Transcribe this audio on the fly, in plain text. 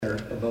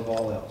above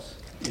all else.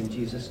 In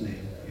Jesus'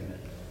 name, amen.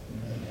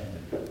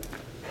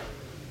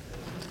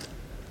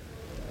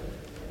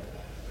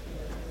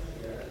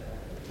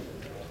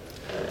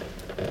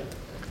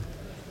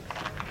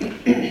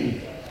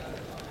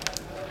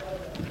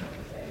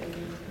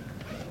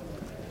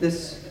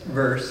 This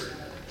verse,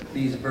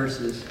 these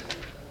verses,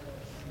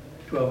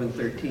 12 and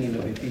 13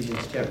 of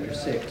Ephesians chapter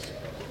 6,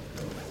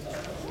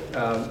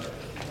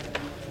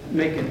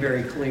 make it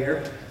very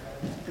clear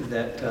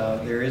that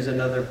there is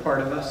another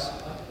part of us,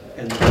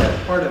 and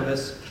that part of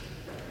us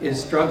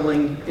is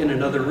struggling in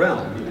another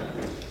realm.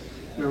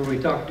 Remember, we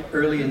talked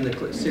early in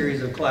the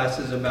series of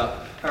classes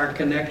about our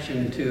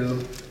connection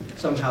to,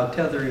 somehow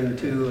tethering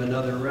to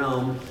another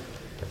realm,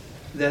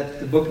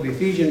 that the book of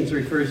Ephesians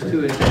refers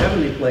to as the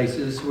heavenly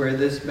places where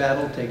this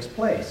battle takes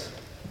place.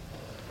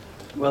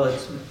 Well,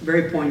 it's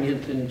very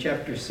poignant in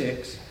chapter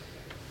 6,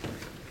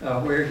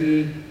 where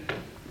he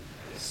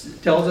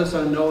tells us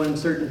on no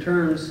uncertain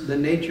terms the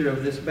nature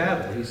of this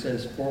battle. He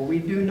says, "For we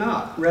do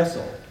not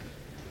wrestle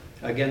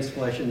against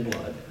flesh and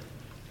blood,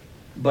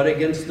 but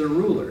against the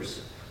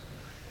rulers."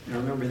 Now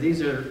remember,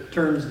 these are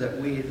terms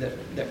that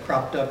that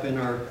cropped up in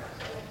our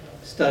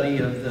study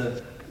of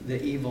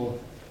the evil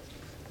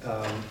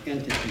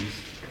entities.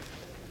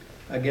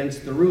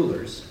 Against the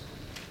rulers,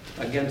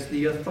 against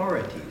the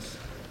authorities,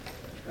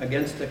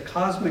 against the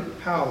cosmic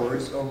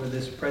powers over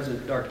this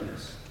present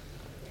darkness.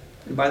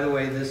 And by the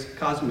way, this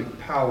cosmic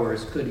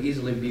powers could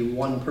easily be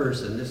one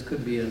person. This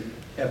could be an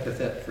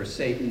epithet for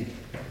Satan.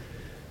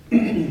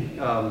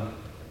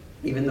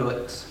 Even though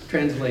it's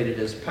translated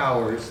as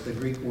powers, the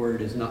Greek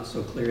word is not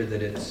so clear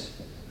that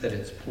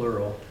it's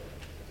plural.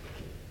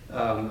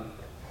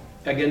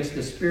 Against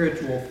the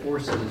spiritual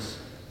forces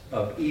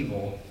of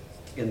evil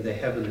in the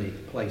heavenly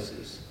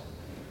places.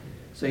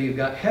 So you've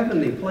got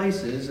heavenly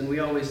places, and we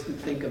always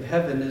think of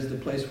heaven as the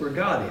place where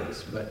God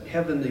is, but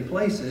heavenly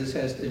places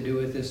has to do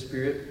with this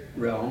spirit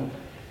realm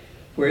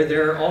where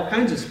there are all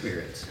kinds of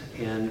spirits,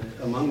 and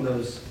among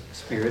those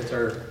spirits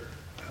are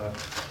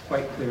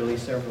quite clearly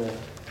several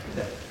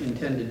that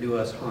intend to do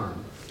us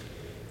harm.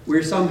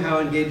 We're somehow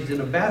engaged in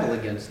a battle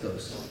against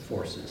those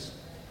forces,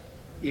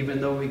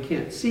 even though we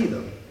can't see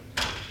them.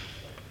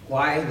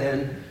 Why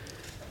then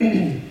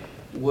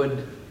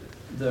would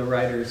the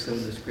writers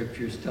of the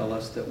scriptures tell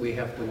us that we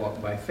have to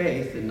walk by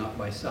faith and not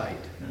by sight?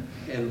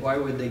 And why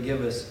would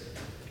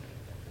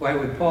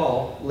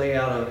Paul lay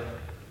out a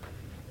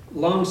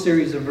long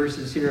series of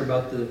verses here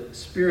about the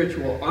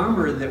spiritual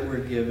armor that we're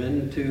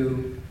given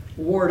to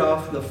ward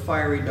off the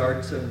fiery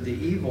darts of the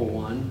evil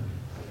one?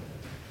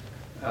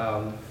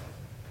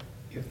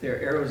 If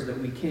they're arrows that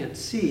we can't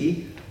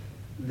see,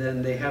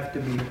 then they have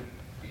to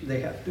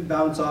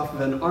bounce off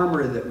of an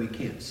armor that we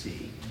can't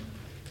see.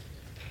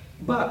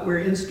 But we're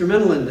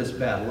instrumental in this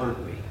battle,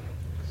 aren't we?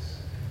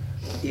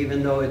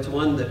 Even though it's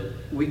one that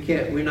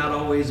we're not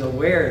always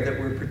aware that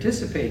we're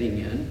participating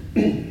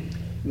in.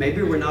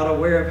 Maybe we're not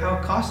aware of how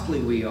costly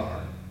we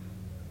are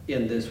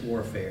in this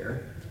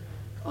warfare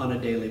on a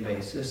daily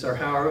basis, or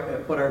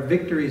what our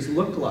victories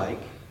look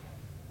like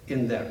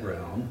in that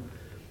realm.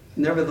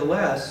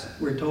 Nevertheless,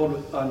 we're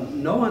told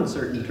on no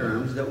uncertain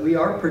terms that we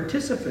are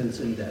participants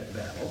in that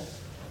battle,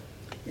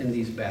 in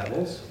these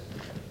battles.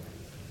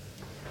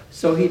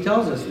 So he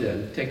tells us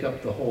then, take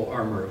up the whole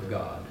armor of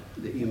God,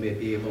 that you may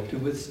be able to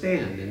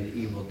withstand in the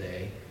evil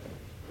day,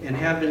 and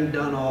having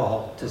done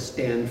all, to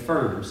stand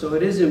firm. So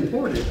it is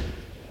important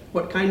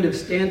what kind of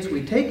stance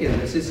we take in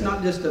this. It's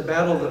not just a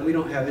battle that we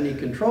don't have any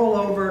control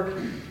over,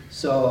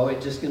 so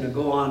it's just going to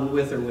go on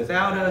with or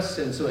without us,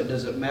 and so it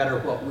doesn't matter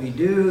what we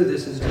do.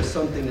 This is just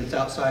something that's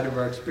outside of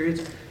our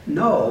experience.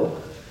 No,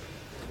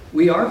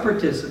 we are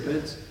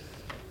participants.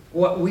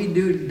 What we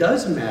do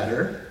does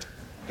matter,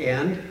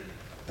 and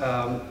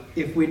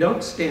if we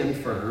don't stand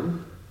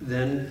firm,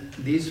 then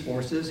these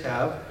forces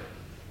have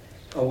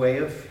a way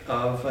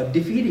of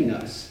defeating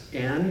us.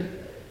 And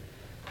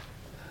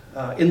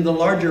in the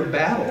larger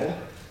battle,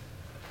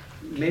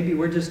 maybe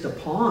we're just a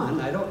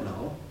pawn, I don't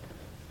know.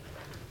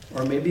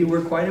 Or maybe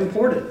we're quite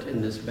important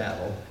in this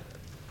battle.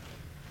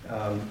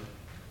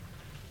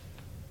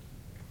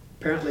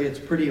 Apparently it's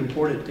pretty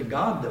important to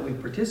God that we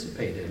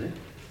participate in it.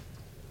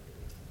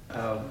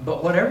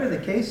 But whatever the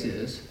case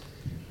is,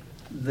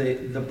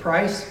 the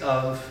price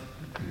of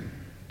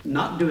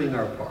not doing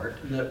our part,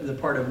 the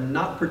part of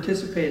not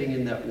participating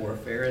in that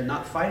warfare and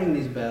not fighting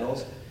these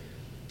battles,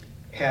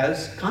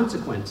 has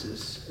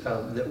consequences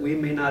that we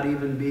may not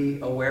even be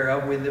aware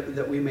of,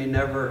 that we may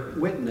never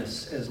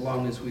witness as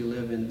long as we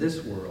live in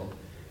this world.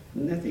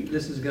 And I think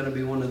this is going to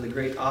be one of the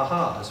great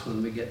ahas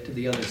when we get to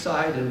the other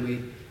side and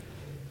we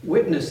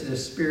witness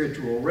this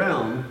spiritual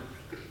realm,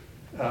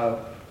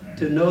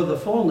 to know the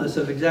fullness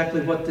of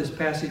exactly what this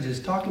passage is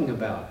talking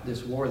about,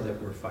 this war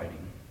that we're fighting.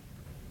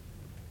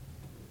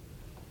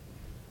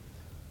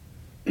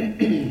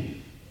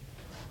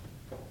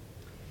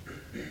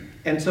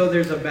 And so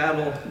there's a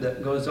battle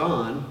that goes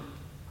on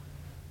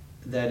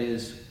that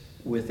is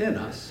within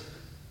us,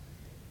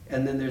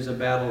 and then there's a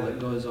battle that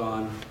goes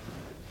on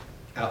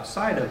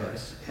outside of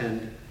us.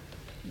 And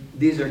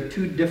these are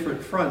two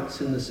different fronts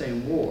in the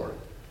same war.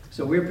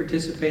 So we're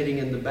participating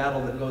in the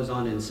battle that goes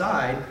on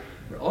inside.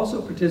 We're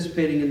also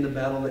participating in the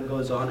battle that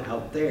goes on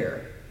out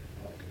there.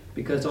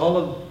 Because all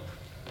of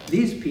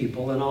these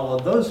people and all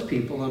of those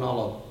people and all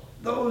of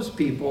those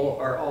people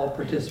are all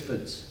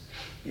participants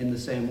in the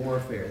same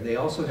warfare. They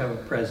also have a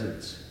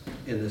presence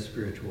in the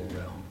spiritual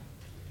realm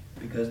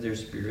because they're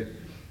spirit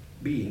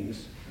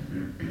beings.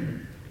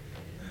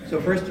 So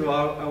first of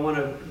all, I want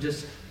to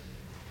just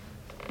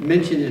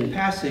mention in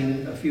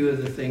passing a few of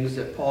the things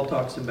that Paul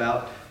talks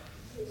about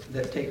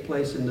that take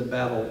place in the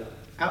battle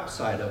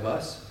outside of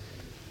us.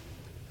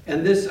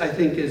 And this, I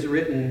think, is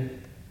written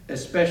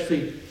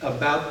especially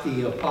about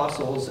the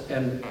apostles,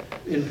 and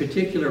in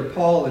particular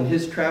Paul and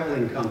his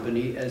traveling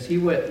company as he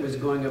was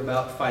going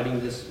about fighting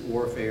this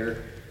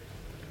warfare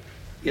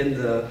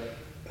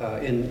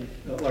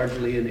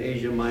largely in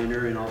Asia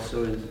Minor and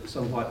also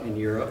somewhat in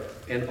Europe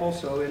and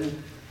also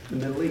in the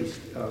Middle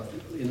East,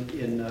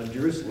 in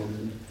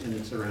Jerusalem and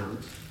its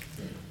surrounds.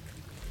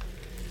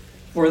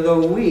 For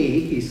though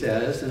we, he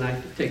says, and I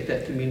take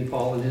that to mean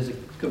Paul and his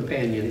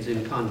companions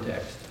in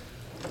context,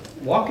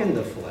 walk in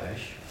the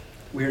flesh,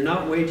 we are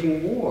not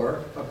waging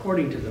war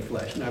according to the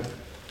flesh. And I've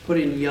put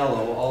in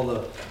yellow all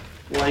the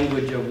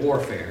language of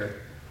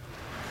warfare.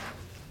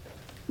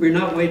 We're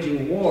not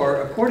waging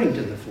war according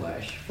to the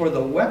flesh, for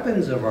the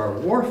weapons of our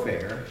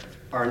warfare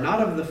are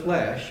not of the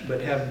flesh,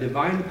 but have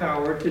divine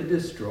power to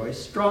destroy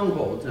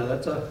strongholds. Now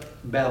that's a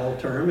battle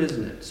term,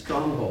 isn't it?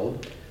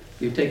 Stronghold.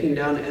 You're taking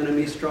down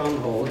enemy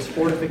strongholds,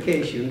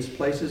 fortifications,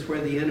 places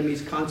where the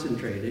enemy's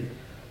concentrated.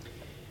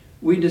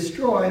 We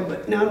destroy,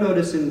 but now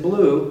notice in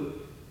blue,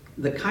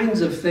 the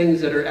kinds of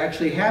things that are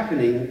actually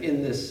happening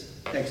in this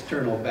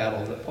external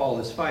battle that Paul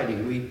is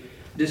fighting. We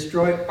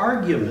destroy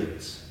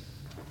arguments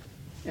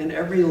and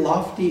every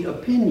lofty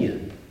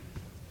opinion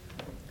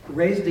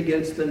raised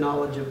against the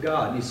knowledge of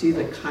God. You see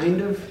the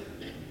kinds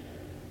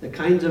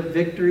of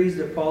victories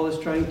that Paul is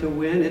trying to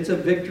win. It's a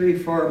victory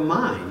for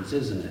minds,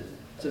 isn't it?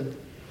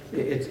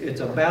 It's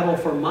a battle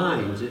for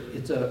minds.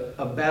 It's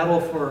a battle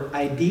for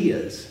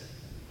ideas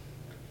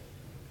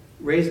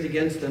raised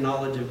against the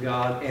knowledge of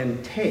God,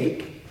 and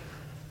take,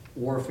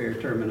 warfare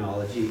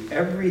terminology,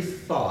 every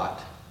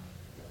thought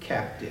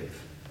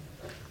captive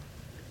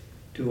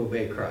to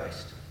obey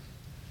Christ.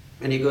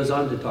 And he goes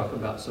on to talk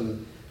about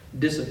some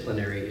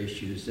disciplinary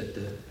issues that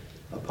the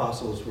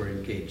apostles were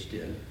engaged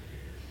in.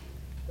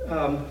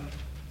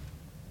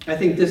 I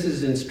think this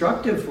is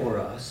instructive for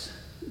us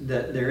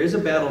that there is a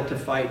battle to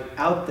fight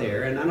out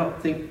there, and I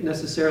don't think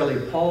necessarily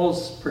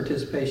Paul's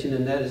participation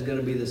in that is going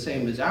to be the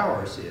same as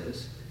ours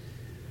is.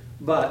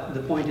 But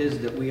the point is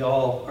that we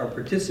all are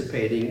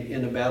participating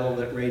in a battle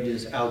that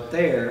rages out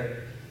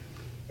there,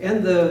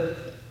 and the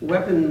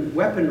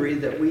weaponry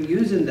that we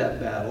use in that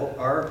battle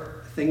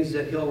are things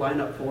that he'll line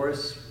up for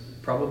us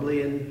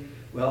probably in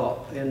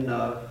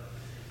the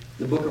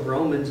book of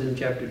Romans in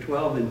chapter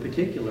 12 in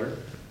particular,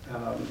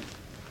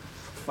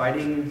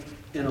 fighting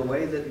in a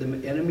way that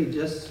the enemy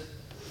just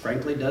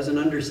frankly doesn't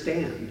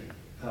understand.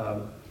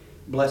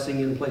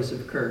 Blessing in place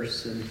of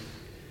curse, and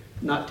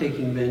not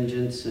taking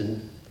vengeance,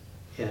 and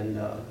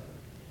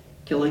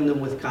killing them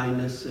with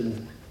kindness.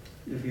 And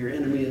if your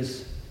enemy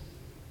is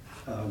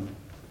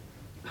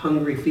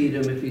hungry, feed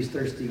him. If he's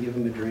thirsty, give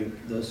him a drink.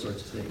 Those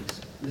sorts of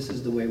things. This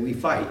is the way we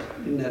fight.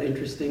 Isn't that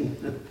interesting?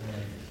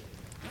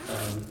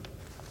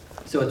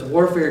 So it's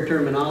warfare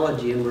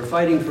terminology, and we're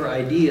fighting for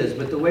ideas,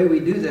 but the way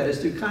we do that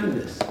is through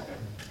kindness.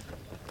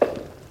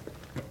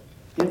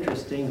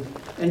 Interesting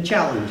and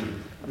challenging,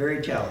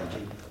 very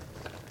challenging.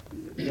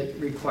 It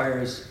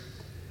requires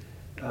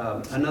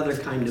another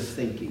kind of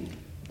thinking.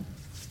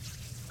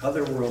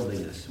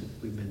 Otherworldliness,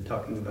 we've been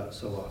talking about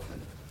so often.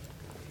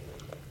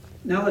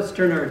 Now let's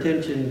turn our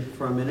attention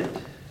for a minute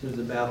to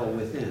the battle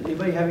within.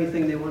 Anybody have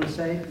anything they want to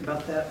say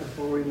about that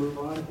before we move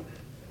on?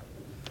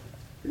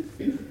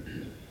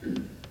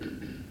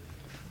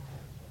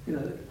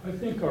 I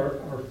think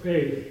our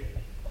faith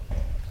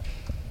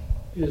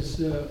is,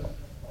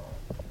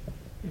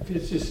 if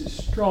it's just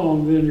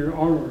strong, then your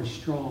armor is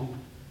strong.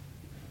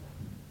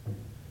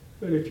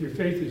 But if your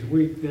faith is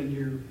weak, then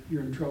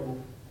you're in trouble.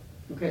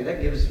 Okay,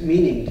 that gives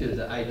meaning to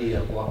the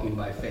idea of walking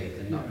by faith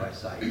and not by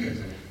sight,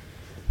 doesn't it?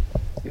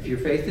 If your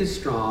faith is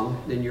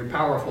strong, then you're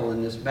powerful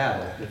in this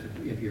battle.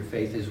 If your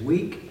faith is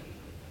weak,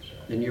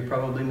 then you're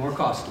probably more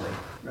costly,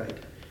 right?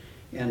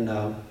 And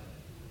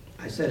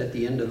I said at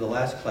the end of the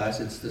last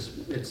class, it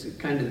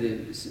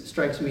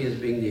strikes me as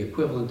being the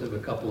equivalent of a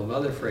couple of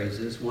other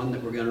phrases. One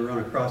that we're going to run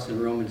across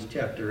in Romans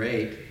chapter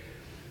 8,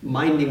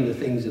 minding the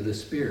things of the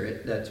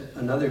Spirit. That's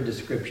another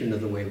description of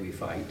the way we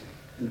fight.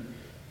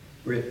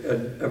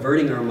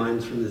 Averting our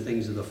minds from the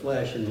things of the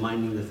flesh and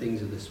minding the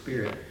things of the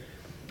Spirit.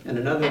 And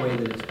another way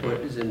that it's put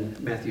is in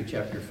Matthew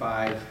chapter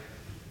 5,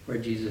 where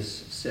Jesus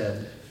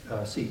said,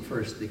 seek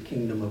first the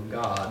kingdom of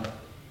God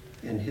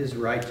and his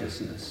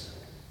righteousness.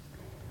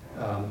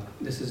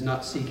 This is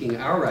not seeking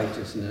our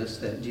righteousness,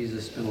 that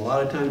Jesus spent a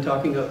lot of time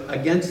talking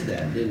against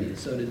that, didn't he?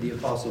 So did the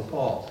Apostle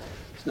Paul.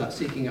 It's not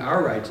seeking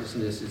our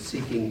righteousness, it's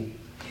seeking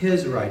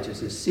his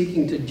righteousness,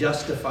 seeking to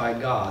justify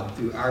God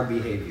through our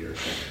behavior.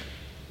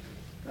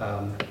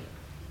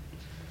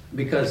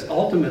 Because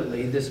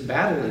ultimately, this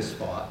battle is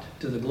fought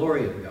to the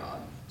glory of God.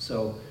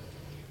 So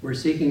we're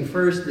seeking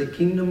first the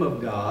kingdom of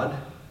God.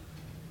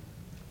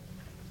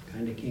 What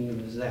kind of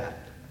kingdom is that?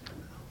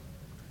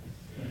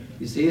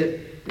 You see,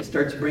 it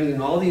starts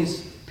bringing all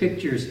these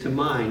pictures to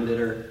mind that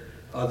are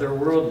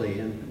otherworldly,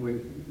 and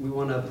we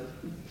want to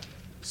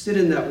sit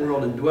in that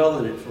world and dwell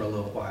in it for a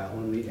little while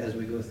as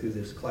we go through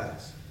this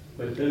class.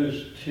 But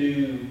those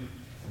two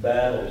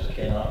battles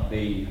cannot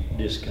be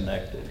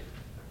disconnected.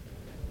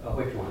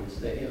 Which ones?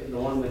 The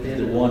one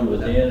within? The one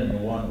within and the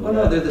one Well,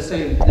 without. no, they're the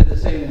same. They're the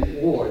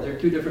same war. They're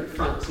two different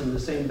fronts in the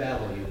same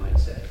battle, you might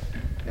say.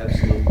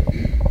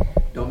 Absolutely.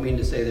 Don't mean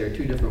to say there are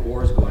two different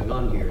wars going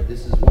on here.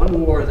 This is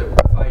one war that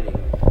we're fighting,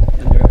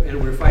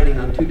 and we're fighting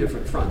on two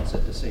different fronts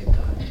at the same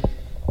time.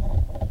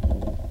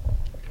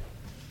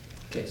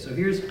 Okay, so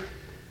here's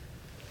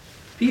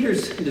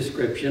Peter's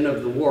description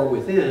of the war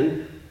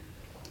within.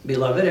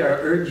 Beloved, I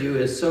urge you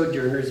as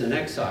sojourners and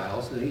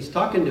exiles. And he's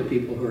talking to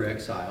people who are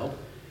exiled,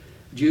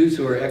 Jews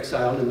who are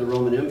exiled in the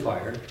Roman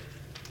Empire.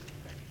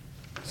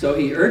 So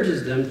he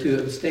urges them to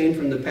abstain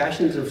from the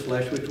passions of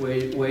flesh which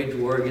wage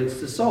war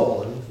against the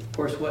soul. And of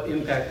course, what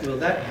impact will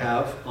that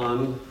have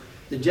on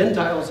the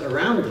Gentiles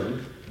around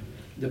them,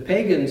 the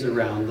pagans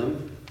around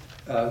them,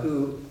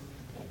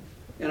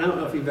 and I don't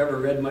know if you've ever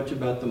read much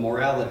about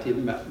morality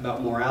in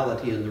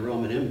the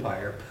Roman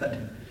Empire, but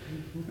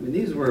I mean,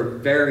 these were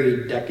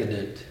very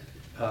decadent,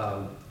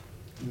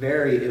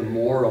 very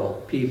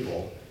immoral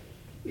people.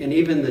 And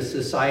even the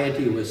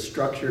society was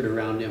structured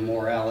around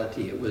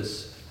immorality. It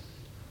was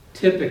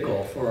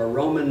typical for a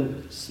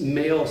Roman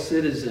male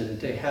citizen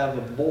to have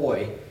a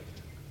boy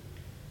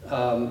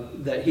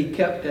that he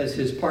kept as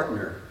his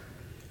partner.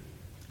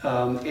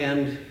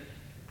 And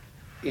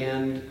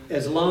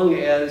as long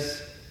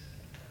as,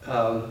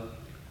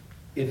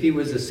 if he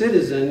was a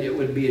citizen, it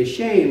would be a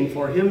shame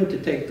for him to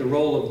take the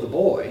role of the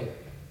boy,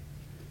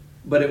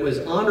 but it was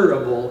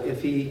honorable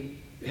if he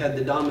had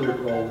the dominant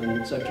role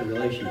in such a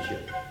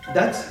relationship.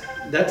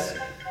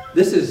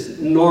 This is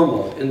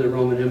normal in the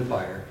Roman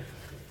Empire.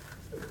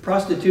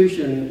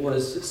 Prostitution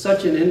was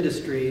such an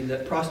industry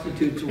that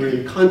prostitutes were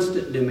in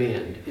constant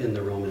demand in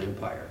the Roman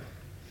Empire,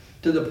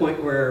 to the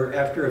point where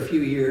after a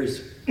few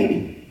years,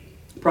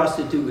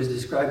 prostitute was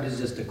described as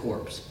just a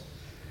corpse,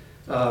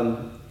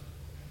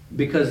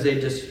 because they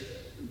just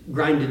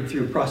grinded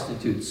through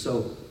prostitutes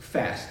so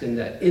fast in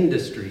that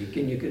industry.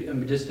 You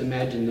could just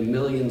imagine the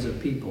millions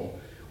of people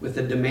with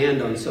the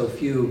demand on so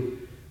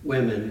few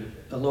women,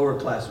 lower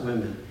class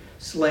women.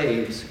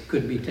 Slaves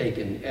could be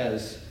taken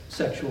as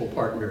sexual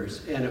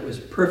partners, and it was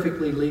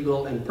perfectly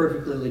legal and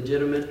perfectly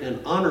legitimate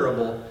and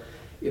honorable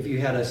if you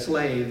had a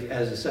slave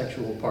as a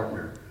sexual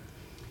partner.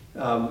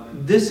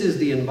 This is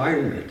the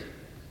environment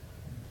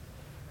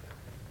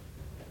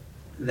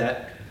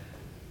that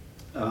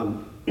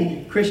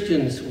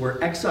Christians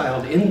were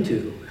exiled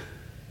into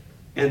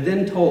and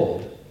then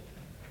told,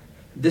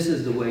 this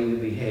is the way you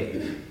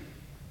behave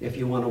if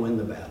you want to win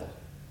the battle.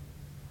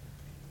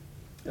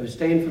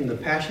 Abstain from the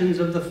passions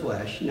of the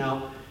flesh.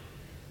 Now,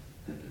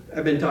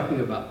 I've been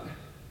talking about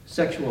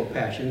sexual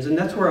passions, and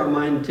that's where our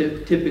mind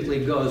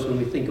typically goes when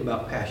we think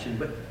about passion.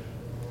 But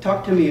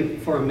talk to me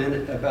for a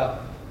minute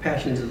about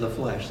passions of the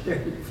flesh. The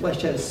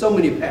flesh has so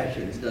many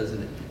passions,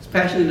 doesn't it? It's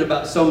passionate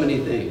about so many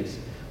things.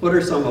 What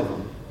are some of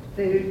them?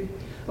 Food.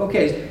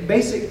 Okay,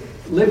 basic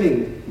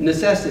living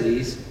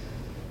necessities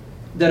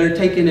that are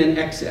taken in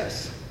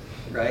excess,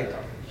 right?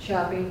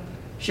 Shopping.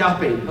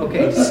 Shopping,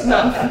 okay,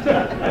 stuff.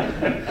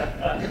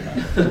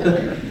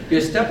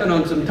 You're stepping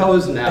on some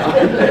toes now.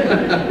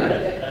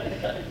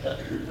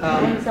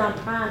 Amazon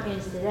Prime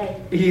ends today.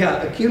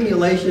 Yeah,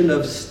 accumulation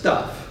of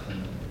stuff.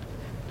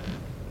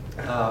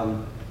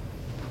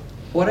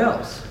 What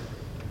else?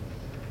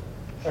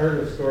 I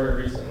heard a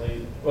story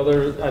recently.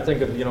 Well, I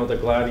think of, the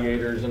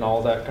gladiators and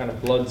all that kind of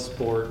blood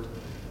sport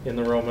in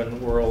the Roman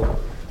world.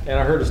 And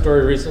I heard a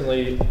story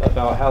recently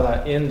about how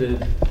that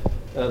ended.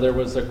 There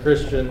was a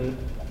Christian,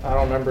 I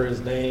don't remember his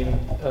name,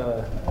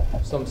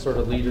 some sort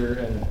of leader,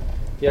 and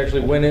he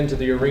actually went into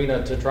the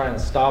arena to try and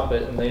stop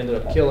it, and they ended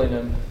up killing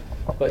him.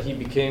 But he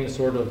became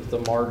sort of the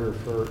martyr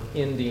for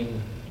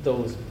ending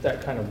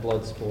that kind of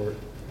blood sport.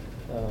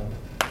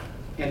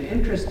 And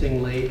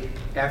interestingly,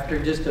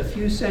 after just a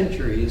few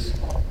centuries,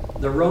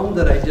 the Rome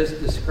that I just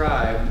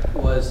described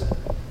was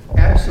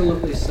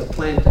absolutely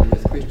supplanted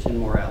with Christian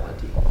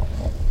morality.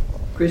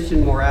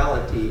 Christian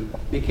morality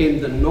became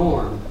the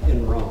norm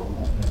in Rome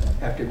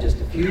after just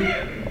a few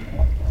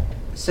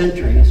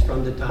centuries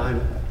from the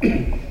time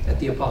that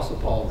the Apostle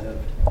Paul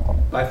lived.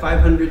 By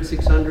 500,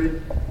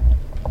 600,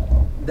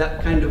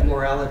 that kind of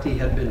morality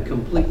had been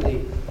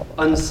completely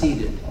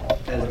unseated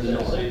as the What does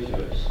that say norm.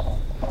 to us?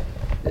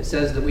 It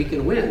says that we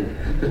can win.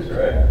 That's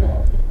right.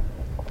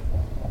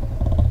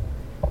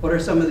 What are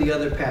some of the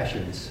other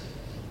passions?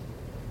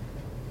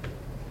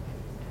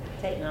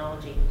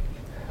 Technology.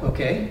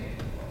 Okay.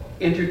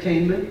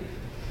 Entertainment,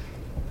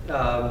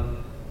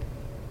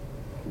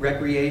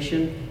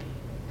 recreation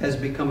has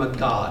become a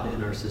god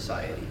in our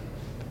society.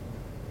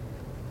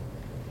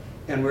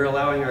 and we're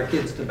allowing our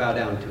kids to bow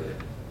down to it.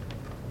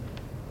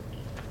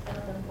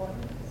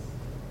 Self-importance.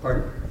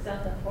 Pardon?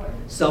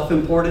 Self-importance.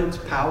 Self-importance,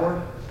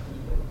 power.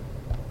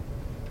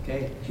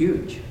 Okay,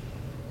 huge.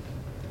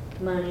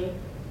 Money.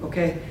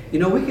 Okay, you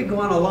know, we could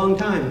go on a long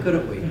time,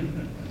 couldn't we?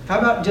 How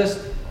about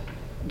just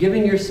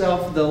giving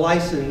yourself the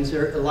license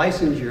or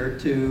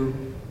licensure to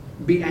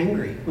be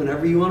angry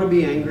whenever you want to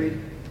be angry,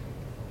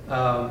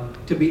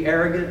 to be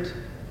arrogant,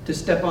 to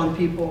step on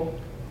people,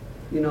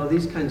 you know,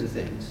 these kinds of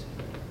things.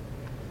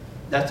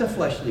 That's a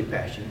fleshly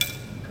passion.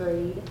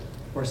 Greed.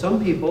 For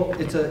some people,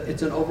 it's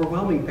an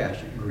overwhelming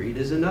passion. Greed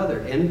is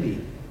another. Envy.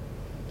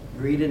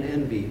 Greed and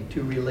envy,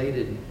 two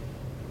related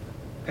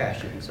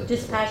passions. of the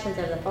Just flesh. passions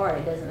of the heart.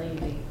 It doesn't need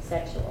to be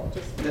sexual.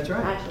 Just That's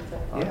right. passions of the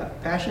heart. Yeah,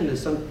 passion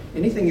is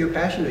anything you're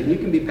passionate, and you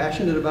can be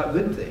passionate about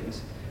good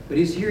things, but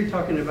he's here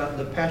talking about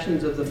the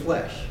passions of the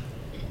flesh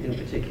in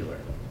particular.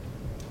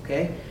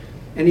 Okay?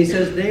 And he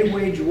says they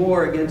wage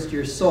war against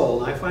your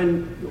soul. And I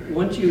find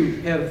once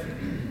you have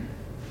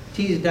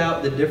teased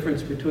out the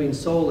difference between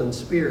soul and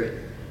spirit,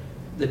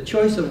 the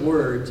choice of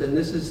words, and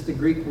this is the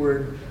Greek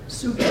word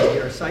psyche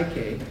or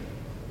psyche,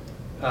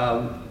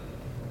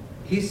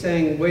 he's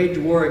saying wage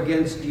war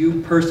against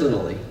you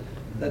personally.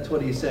 That's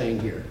what he's saying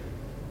here.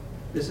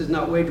 This is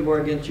not wage war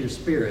against your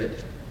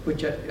spirit,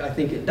 which I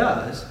think it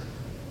does,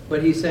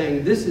 but he's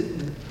saying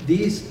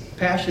these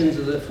passions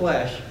of the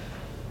flesh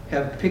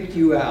have picked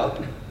you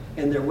out,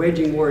 and they're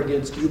waging war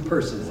against you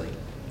personally.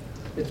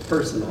 It's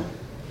personal.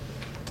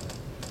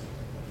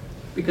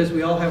 Because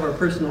we all have our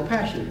personal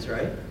passions,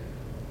 right?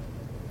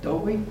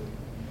 Don't we?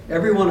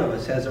 Every one of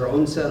us has our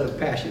own set of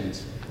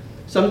passions.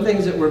 Some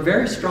things that we're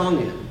very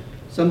strong in,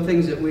 some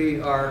things that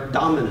we are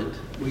dominant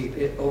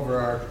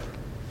over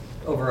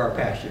our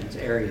passions,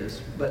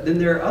 areas. But then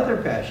there are other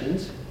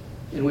passions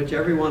in which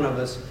every one of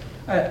us,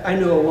 I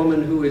know a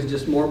woman who is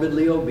just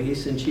morbidly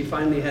obese, and she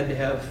finally had to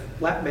have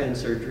lap band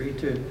surgery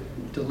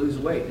to lose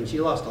weight. And she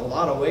lost a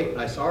lot of weight, and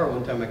I saw her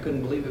one time, I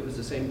couldn't believe it was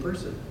the same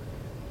person.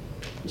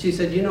 And she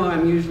said, you know,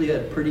 I'm usually a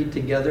pretty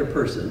together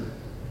person,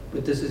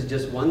 but this is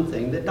just one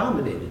thing that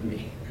dominated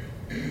me.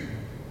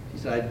 She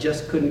said, I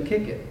just couldn't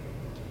kick it.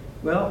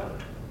 Well,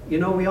 you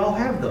know, we all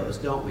have those,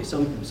 don't we?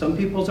 Some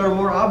people's are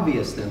more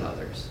obvious than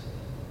others.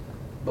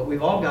 But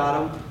we've all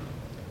got them.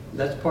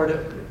 That's part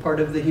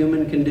of the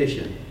human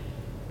condition.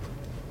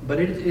 But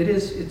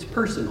it's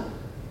personal.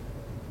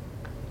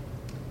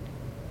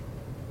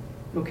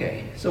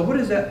 Okay, so what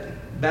does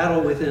that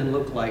battle within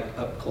look like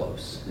up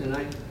close? And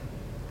I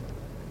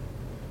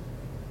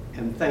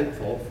am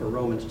thankful for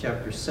Romans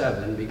chapter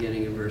 7,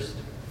 beginning in verse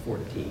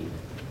 14.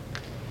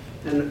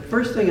 And the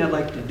first thing I'd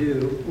like to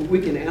do, we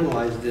can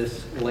analyze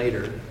this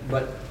later,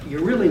 but you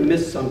really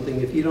miss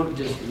something if you don't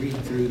just read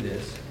through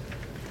this.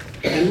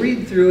 And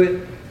read through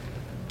it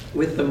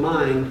with the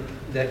mind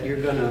that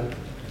you're going to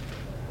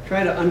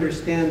try to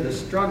understand the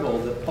struggle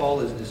that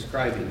Paul is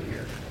describing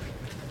here.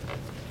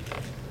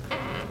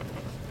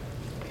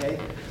 Okay?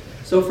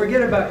 So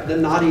forget about the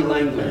knotty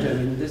language. I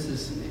mean,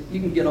 you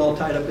can get all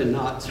tied up in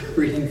knots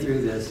reading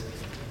through this.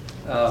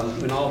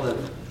 When all the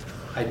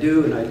I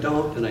do and I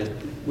don't, and I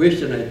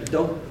wish and I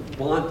don't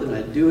want and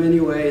I do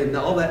anyway, and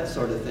all that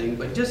sort of thing.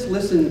 But just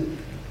listen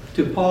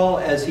to Paul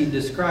as he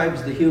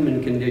describes the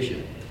human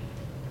condition.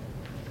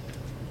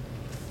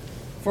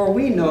 For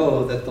we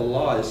know that the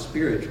law is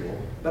spiritual,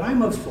 but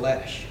I'm of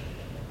flesh,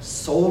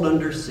 sold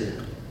under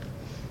sin.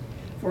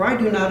 For I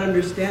do not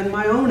understand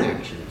my own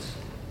actions.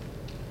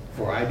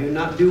 For I do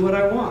not do what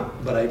I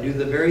want, but I do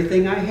the very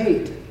thing I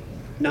hate.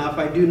 Now if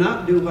I do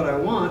not do what I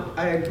want,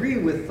 I agree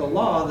with the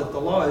law that the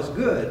law is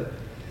good.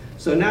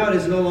 So now it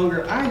is no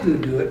longer I who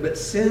do it, but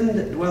sin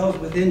that dwells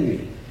within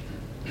me.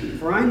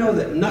 For I know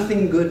that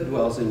nothing good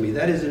dwells in me,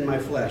 that is in my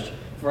flesh.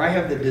 For I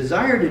have the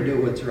desire to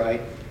do what's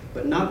right,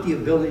 but not the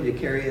ability to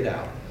carry it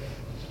out.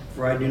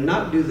 For I do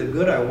not do the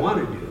good I want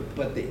to do,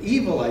 but the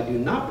evil I do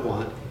not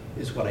want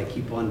is what I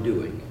keep on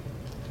doing.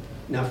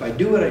 Now if I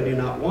do what I do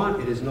not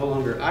want, it is no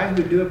longer I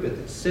who do it, but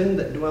the sin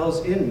that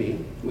dwells in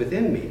me,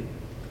 within me.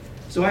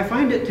 So I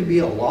find it to be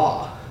a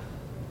law,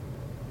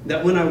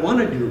 that when I want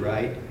to do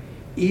right,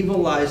 evil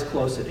lies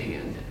close at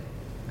hand.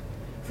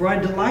 For I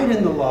delight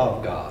in the law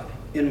of God,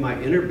 in my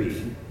inner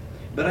being,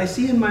 but I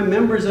see in my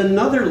members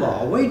another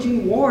law,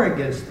 waging war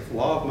against the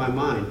law of my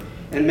mind,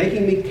 and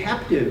making me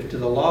captive to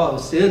the law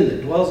of sin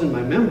that dwells in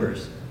my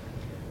members.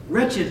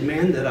 Wretched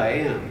man that I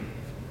am,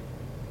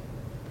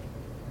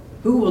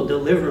 who will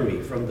deliver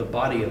me from the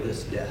body of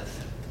this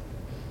death?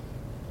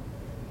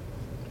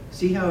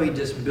 See how he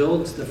just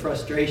builds the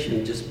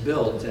frustration, just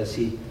builds as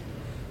he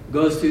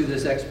goes through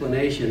this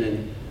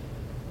explanation,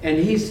 and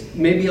he's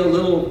maybe a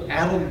little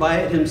addled by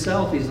it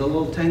himself. He's a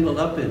little tangled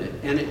up in it,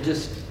 and it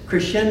just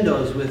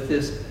crescendos with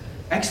this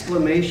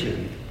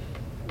exclamation,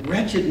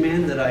 wretched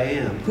man that I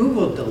am, who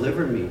will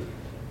deliver me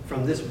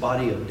from this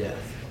body of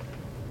death?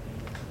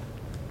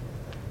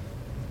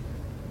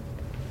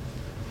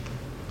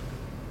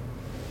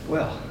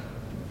 Well,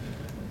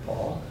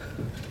 Paul,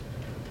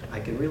 I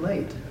can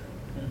relate.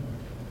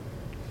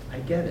 I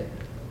get it.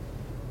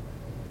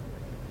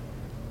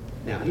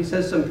 Now, he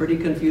says some pretty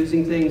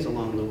confusing things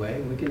along the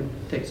way. We can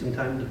take some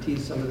time to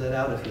tease some of that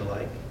out if you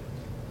like.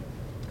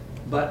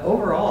 But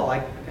overall,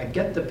 I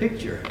get the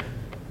picture.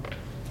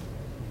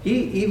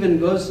 He even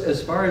goes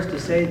as far as to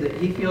say that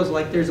he feels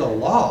like there's a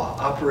law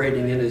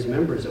operating in his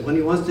members, that when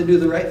he wants to do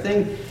the right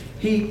thing,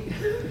 he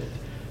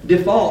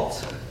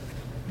defaults,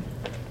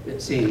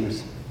 it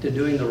seems, to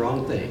doing the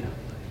wrong thing.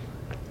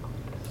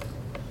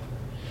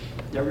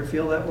 You ever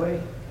feel that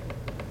way?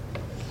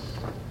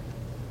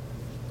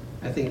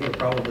 I think you're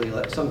probably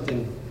like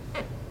something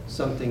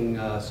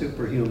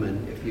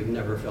superhuman if you've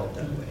never felt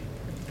that way.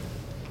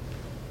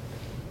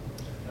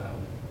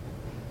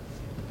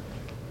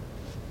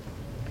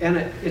 And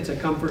it's a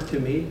comfort to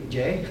me,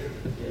 Jay,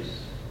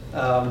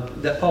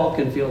 that Paul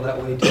can feel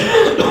that way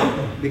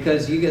too.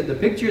 Because you get the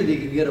picture that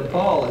you get of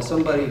Paul as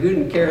somebody who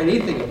didn't care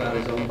anything about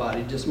his own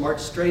body, just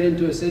marched straight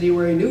into a city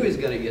where he knew he was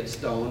going to get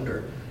stoned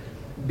or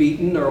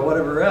beaten or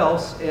whatever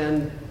else,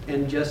 and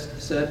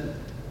just said,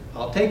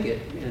 I'll take it.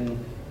 And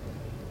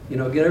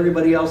get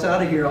everybody else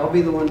out of here. I'll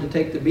be the one to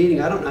take the beating.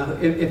 I don't know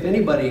if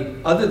anybody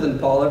other than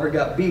Paul ever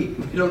got beat.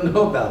 We don't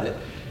know about it.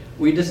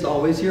 We just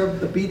always hear of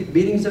the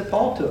beatings that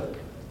Paul took.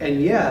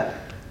 And yet,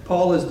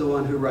 Paul is the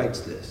one who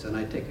writes this. And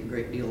I take a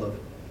great deal of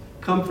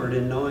comfort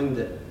in knowing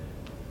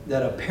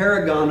that a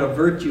paragon of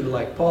virtue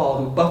like Paul,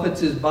 who buffets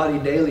his body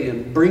daily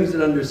and brings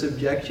it under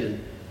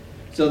subjection,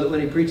 so that when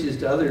he preaches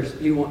to others,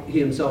 he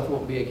himself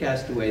won't be a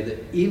castaway,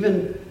 that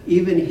even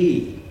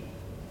he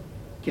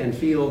can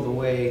feel the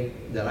way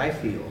that I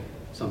feel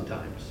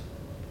sometimes.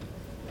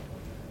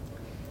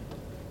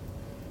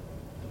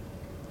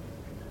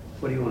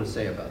 What do you want to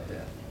say about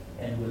that?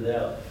 And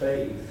without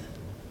faith,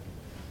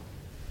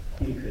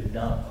 he could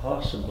not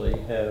possibly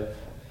have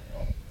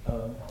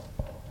How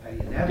do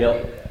you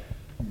navigate that?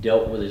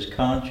 dealt with his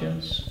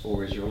conscience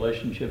or his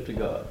relationship to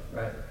God.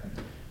 Right.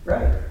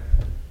 Right.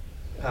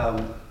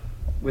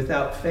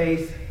 Without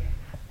faith,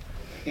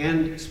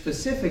 and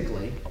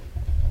specifically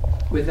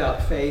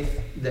without faith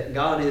that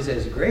God is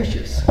as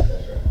gracious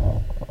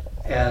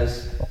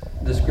as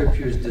the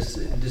scriptures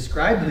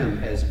describe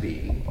him as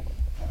being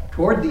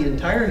toward the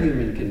entire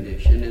human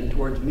condition and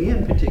towards me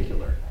in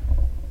particular,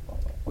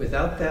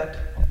 without that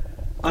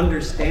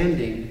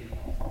understanding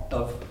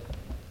of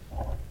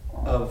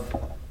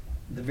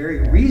the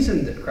very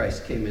reason that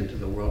Christ came into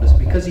the world is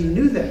because he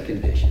knew that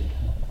condition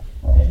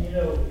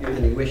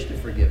and he wished to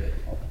forgive it.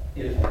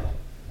 If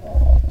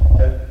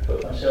I've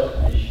put myself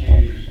in his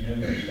shoes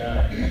numerous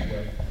times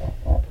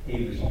when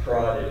he was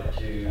prodded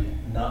to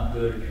not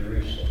go to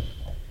Jerusalem,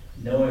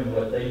 knowing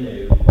what they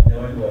knew,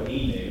 knowing what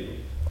he knew,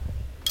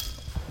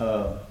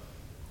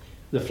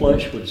 the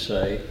flesh would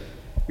say,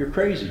 "You're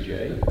crazy,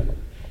 Jay."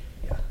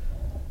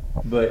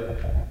 But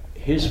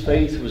his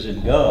faith was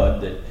in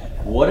God that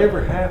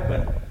whatever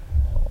happened,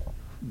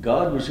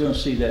 God was going to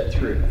see that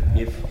through.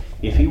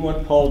 If he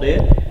wanted Paul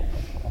dead,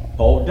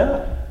 Paul would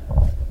die.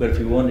 But if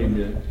he wanted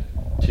him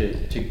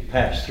to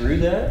pass through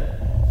that,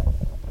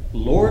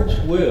 Lord's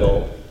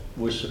will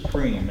was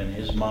supreme in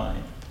his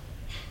mind,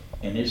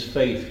 and his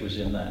faith was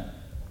in that.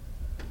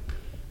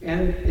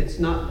 And it's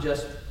not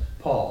just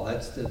Paul.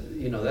 That's the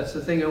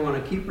thing I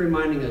want to keep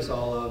reminding us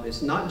all of.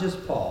 It's not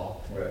just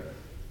Paul. Right.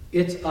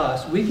 It's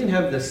us. We can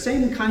have the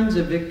same kinds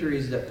of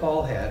victories that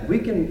Paul had. We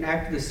can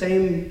act the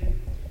same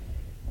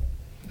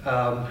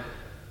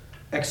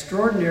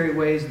extraordinary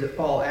ways that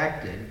Paul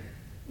acted,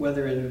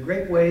 whether in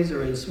great ways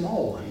or in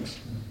small ones,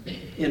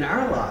 in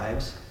our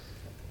lives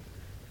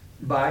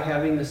by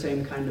having the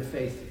same kind of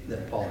faith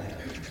that Paul had.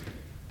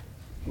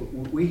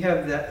 We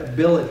have that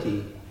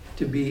ability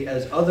to be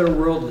as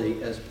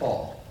otherworldly as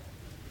Paul.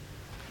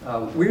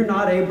 We're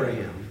not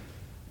Abraham,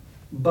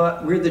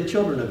 but we're the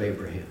children of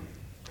Abraham.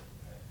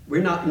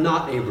 We're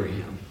not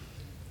Abraham.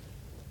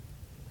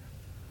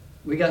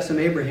 We got some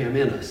Abraham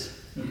in us.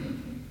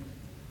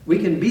 We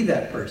can be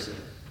that person.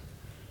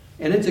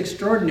 And it's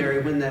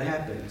extraordinary when that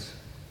happens.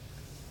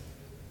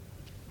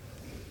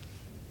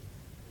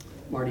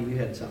 Marty, you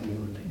had something you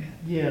wanted to add.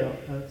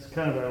 Yeah, it's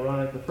kind of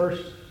ironic. The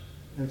first,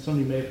 and some of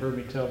you may have heard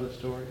me tell this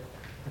story,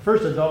 the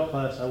first adult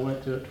class I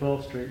went to at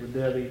 12th Street with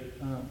Debbie,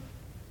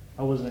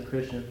 I wasn't a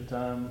Christian at the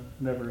time,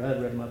 never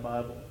had read my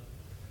Bible.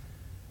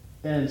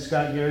 And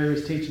Scott Gary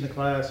was teaching the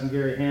class, and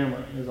Gary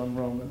Hammer is on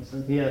Romans,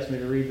 and he asked me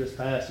to read this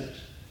passage.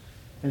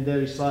 And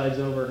Debbie slides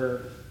over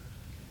her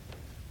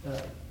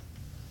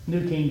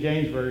New King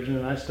James Version,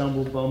 and I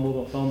stumbled, bumbled,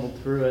 and fumbled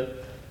through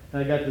it.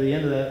 And I got to the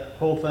end of that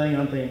whole thing,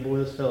 I'm thinking, boy,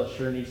 this fella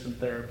sure needs some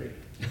therapy.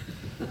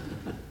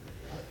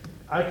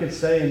 I could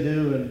say and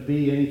do and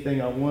be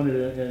anything I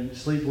wanted and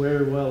sleep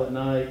very well at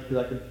night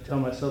because I could tell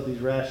myself these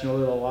rational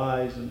little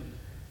lies, and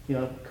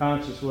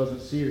conscience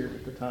wasn't seared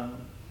at the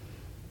time.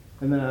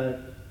 And then I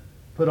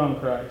put on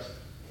Christ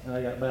and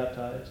I got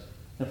baptized.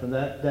 And from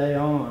that day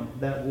on,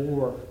 that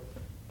war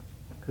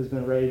has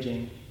been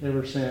raging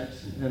ever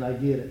since, and I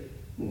get it.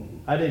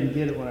 I didn't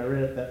get it when I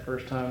read it that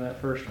first time,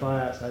 that first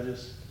class. I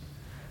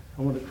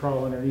wanted to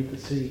crawl underneath the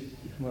seat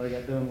when I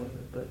got done with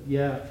it. But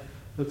yeah,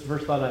 that's the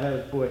first thought I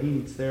had, boy, he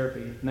needs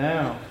therapy.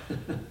 Now,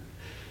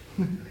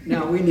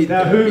 Now, we need.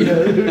 Now, who needs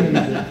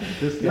it?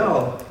 This guy.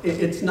 No,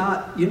 it's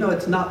not,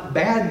 it's not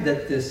bad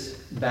that this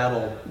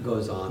battle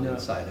goes on No.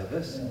 inside of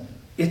us.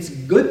 It's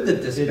good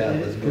that this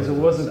battle is going on. Because it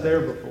wasn't inside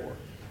there of us. before.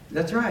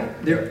 That's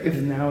right. There,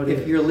 And now it if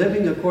is. you're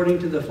living according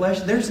to the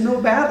flesh, there's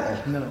no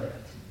battle. No.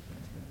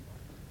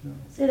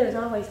 See, there's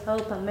always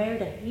hope. I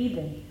married a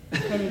heathen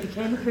and he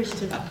became a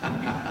Christian.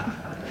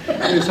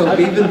 There's hope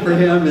even for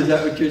him, is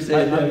that what you're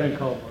saying? I've Debbie? been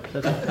called worse.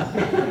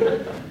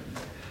 That's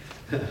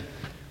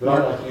But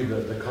I like you,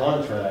 the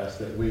contrast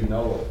that we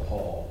know of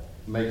Paul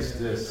makes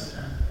this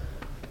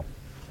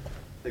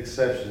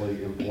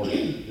exceptionally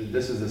important.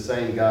 This is the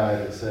same guy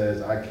that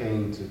says, I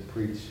came to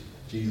preach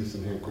Jesus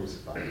and him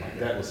crucified. Like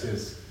that was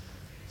his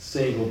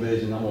single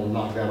vision. I'm gonna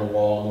knock down a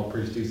wall, I'm gonna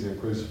preach Jesus and him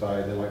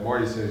crucified. Then like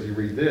Marty says, you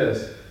read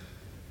this,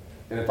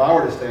 and if I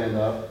were to stand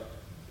up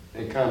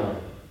and kind of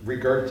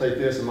regurgitate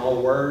this in my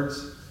own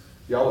words,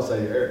 y'all would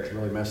say, Eric's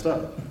really messed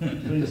up.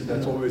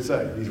 That's what we would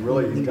say. He's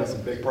got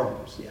some big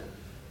problems. Yeah.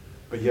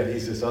 But yet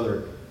he's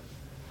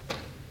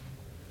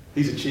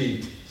he's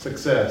achieved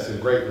success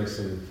and greatness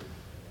and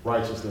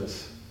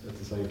righteousness at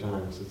the same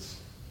time. So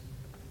it's,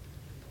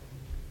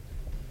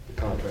 the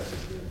contrast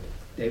is good.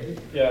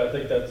 David? Yeah, I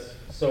think that's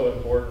so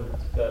important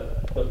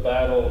that the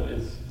battle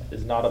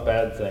is not a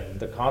bad thing.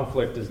 The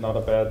conflict is not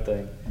a bad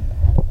thing.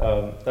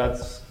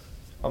 That's,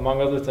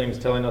 among other things,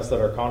 telling us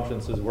that our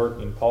conscience is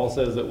working. Paul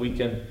says that we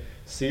can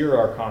sear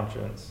our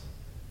conscience,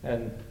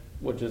 and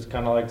which is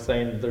kind of like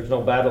saying there's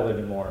no battle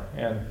anymore.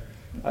 And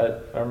I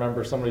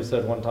remember somebody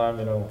said one time,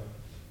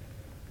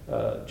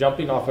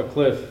 jumping off a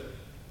cliff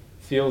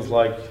feels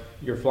like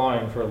you're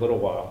flying for a little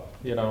while,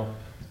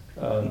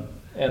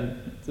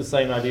 and the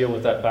same idea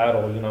with that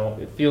battle,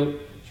 it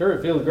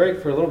feels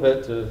great for a little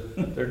bit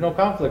there's no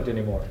conflict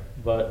anymore,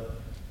 but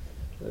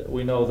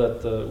we know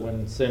that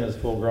when sin is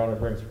full grown, it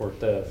brings forth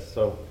death.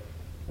 So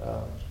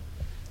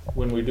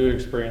when we do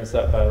experience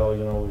that battle,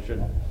 we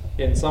should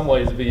in some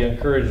ways be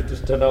encouraged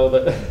just to know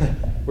that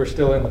we're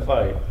still in the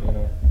fight,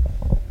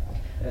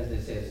 As they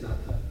say, it's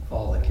not the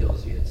fall that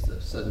kills you, it's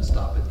the sudden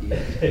stop at the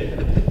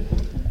end.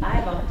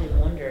 I've often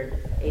wondered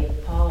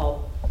if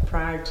Paul,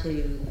 prior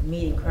to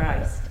meeting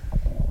Christ,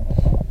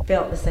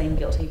 felt the same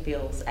guilt he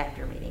feels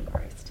after meeting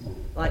Christ,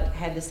 like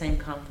had the same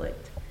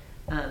conflict,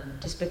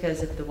 just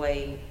because of the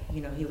way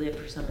he lived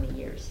for so many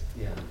years.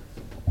 Yeah.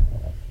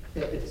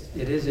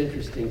 It is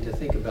interesting to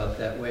think about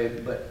that way,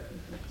 but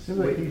Seems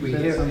like he we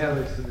said have,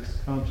 someplace that his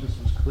conscience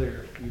was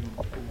clear even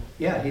before.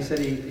 yeah, he said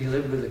he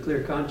lived with a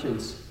clear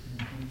conscience.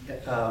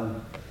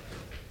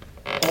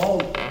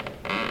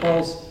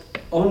 Paul's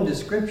own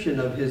description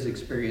of his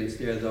experience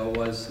there, though,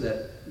 was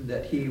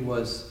that he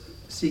was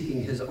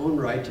seeking his own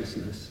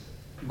righteousness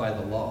by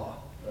the law.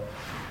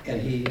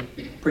 And he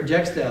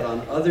projects that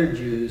on other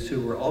Jews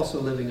who were also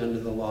living under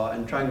the law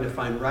and trying to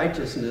find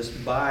righteousness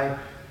by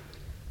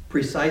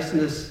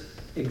preciseness,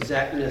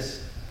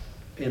 exactness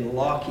in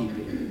law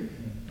keeping.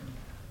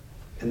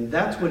 And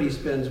that's what he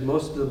spends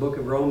most of the book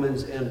of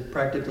Romans and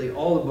practically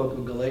all the book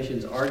of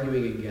Galatians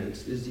arguing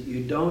against, is that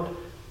you don't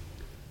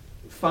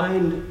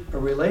find a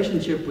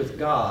relationship with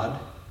God,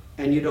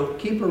 and you don't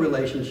keep a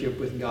relationship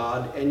with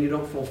God, and you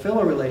don't fulfill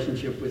a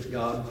relationship with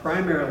God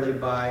primarily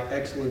by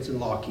excellence in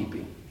law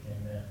keeping.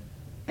 Amen.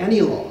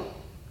 Any law.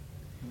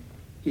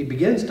 He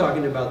begins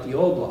talking about the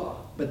old law,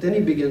 but then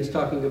he begins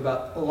talking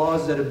about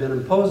laws that have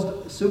been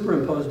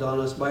superimposed on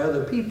us by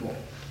other people.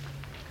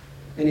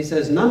 And he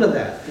says none of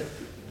that.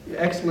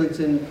 Excellence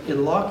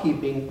in law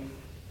keeping,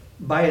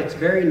 by its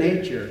very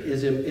nature,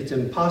 it's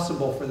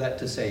impossible for that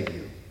to save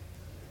you.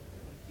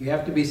 You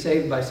have to be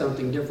saved by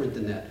something different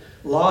than that.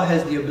 Law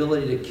has the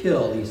ability to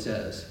kill, he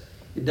says.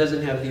 It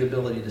doesn't have the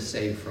ability to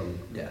save from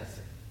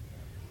death.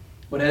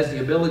 What has the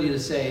ability to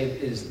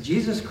save is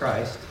Jesus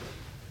Christ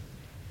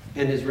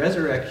and his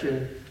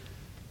resurrection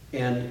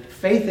and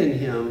faith in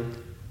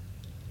him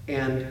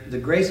and the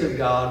grace of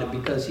God,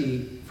 because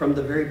he, from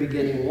the very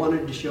beginning,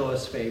 wanted to show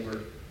us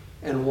favor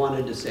and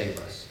wanted to save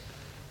us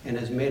and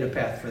has made a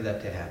path for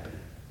that to happen.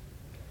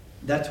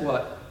 That's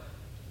what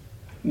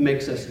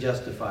makes us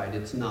justified.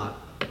 It's not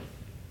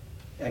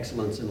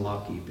excellence in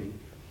law keeping.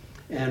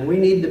 And we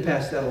need to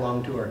pass that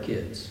along to our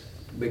kids,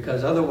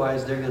 because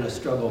otherwise they're going to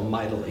struggle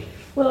mightily.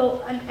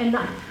 Well, and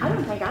I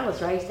don't think I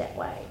was raised that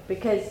way,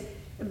 because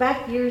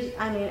back years,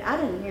 I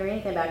didn't hear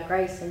anything about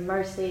grace and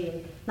mercy,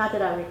 and not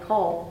that I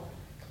recall,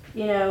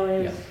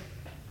 and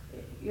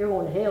you're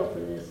going to hell for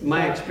this.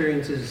 My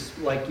experience is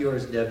like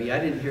yours, Debbie. I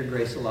didn't hear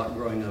grace a lot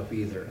growing up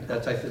either.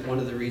 That's, I think, one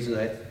of the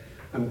reasons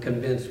I'm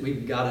convinced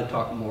we've got to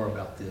talk more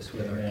about this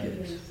with our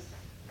kids.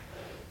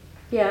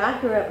 Yeah,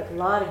 I grew up with a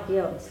lot of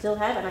guilt, and still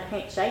have it. I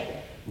can't shake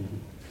it.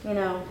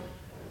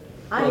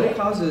 Well, it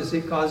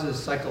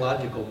causes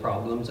psychological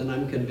problems, and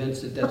I'm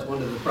convinced that that's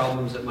one of the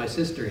problems that my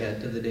sister had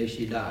to the day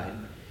she died,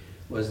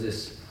 was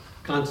this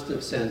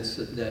constant sense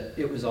that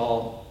it was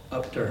all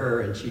up to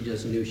her, and she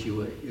just knew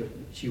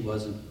she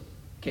wasn't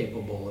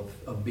capable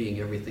of being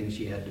everything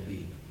she had to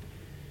be.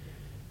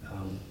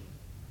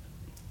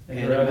 And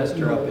it messed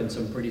her up in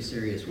some pretty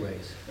serious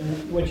ways.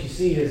 And what you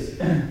see is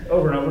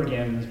over and over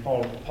again in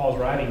Paul's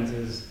writings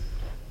is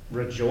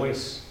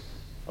rejoice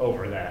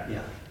over that.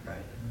 Yeah, right.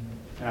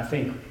 And I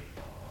think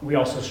we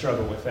also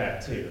struggle with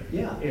that too.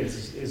 Yeah.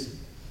 It's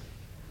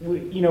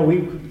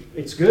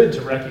good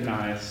to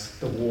recognize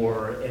the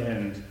war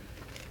and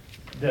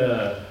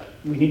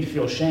we need to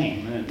feel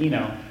shame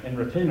and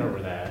repent over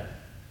that.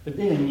 But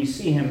then you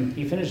see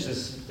he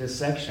finishes this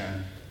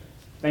section,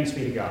 thanks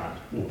be to God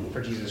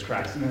for Jesus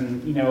Christ.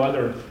 And then,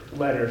 other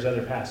letters,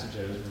 other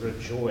passages,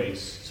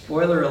 rejoice.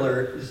 Spoiler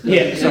alert.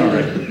 Yeah,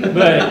 sorry.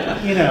 But,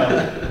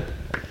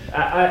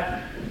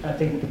 I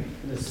think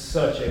it's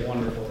such a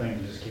wonderful thing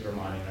to just keep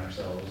reminding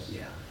ourselves.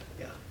 Yeah.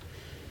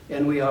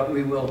 And we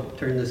will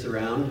turn this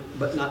around,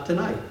 but not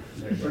tonight.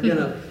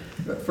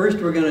 First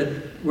we're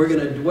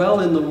gonna dwell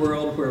in the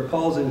world where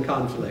Paul's in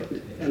conflict,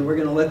 and we're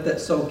gonna let that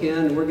soak in,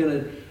 and we're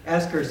gonna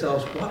ask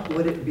ourselves, what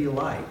would it be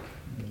like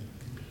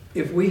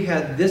if we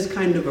had this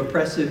kind of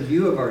oppressive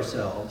view of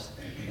ourselves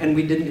and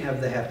we didn't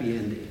have the happy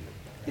ending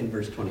in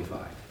verse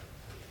 25?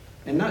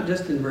 And not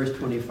just in verse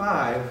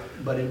 25,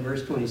 but in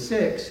verse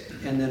 26,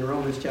 and then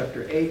Romans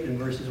chapter 8 and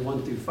verses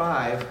 1 through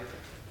 5,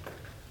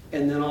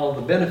 and then all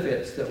the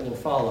benefits that will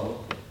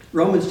follow.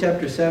 Romans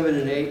chapter 7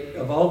 and 8,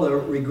 of all the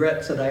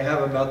regrets that I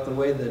have about the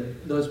way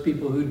that those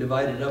people who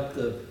divided up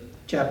the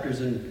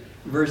chapters and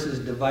verses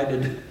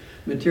divided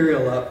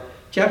material up,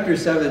 chapter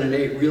 7 and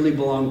 8 really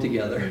belong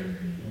together.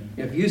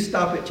 If you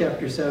stop at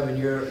chapter 7,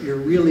 you're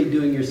really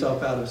doing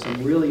yourself out of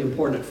some really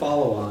important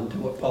follow-on to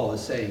what Paul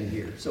is saying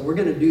here. So we're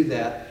going to do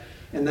that,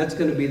 and that's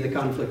going to be the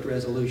conflict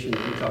resolution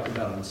that we talk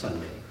about on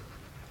Sunday.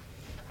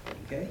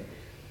 Okay?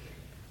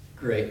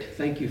 Great.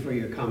 Thank you for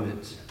your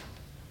comments.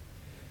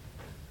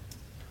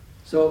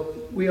 So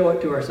we owe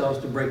it to ourselves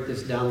to break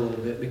this down a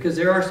little bit, because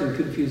there are some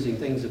confusing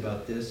things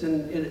about this,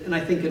 and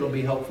I think it'll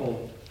be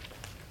helpful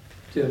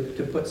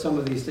to put some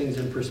of these things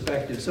in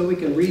perspective so we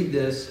can read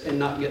this and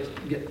not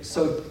get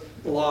so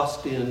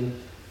lost in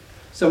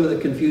some of the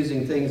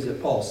confusing things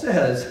that Paul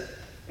says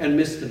and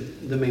miss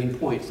the main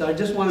point. So I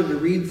just wanted to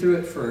read through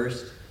it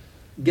first,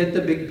 get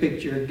the big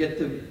picture, get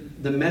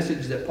the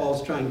message that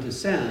Paul's trying to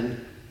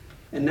send,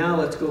 and now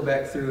let's go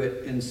back through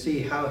it and see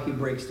how he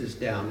breaks this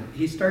down.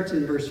 He starts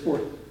in verse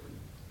 4,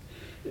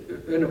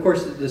 and of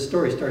course the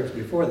story starts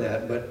before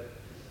that, but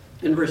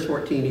in verse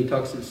 14, he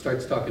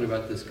starts talking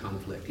about this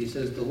conflict. He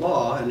says the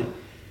law, and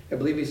I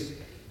believe he's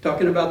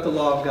talking about the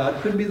law of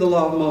God, could be the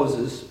law of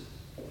Moses,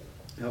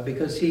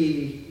 because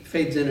he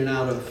fades in and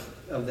out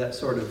of that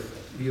sort of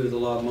view of the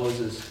law of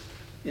Moses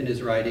in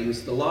his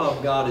writings. The law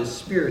of God is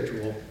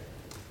spiritual,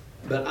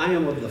 but I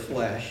am of the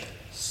flesh,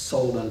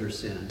 sold under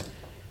sin.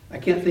 I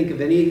can't think of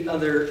any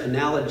other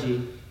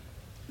analogy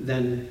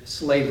than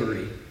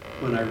slavery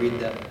when I read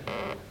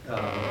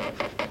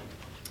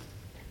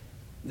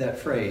that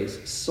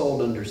phrase,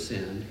 sold under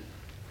sin,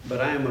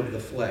 but I am of the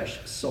flesh,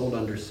 sold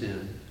under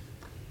sin.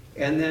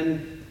 And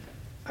then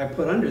I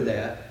put under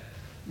that,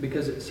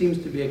 because it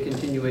seems to be a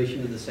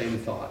continuation of the same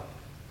thought,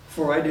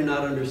 for I do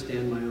not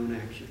understand my own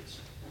actions,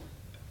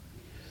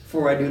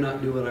 for I do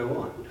not do what I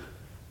want,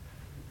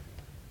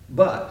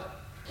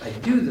 but I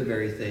do the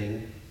very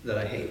thing that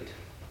I hate.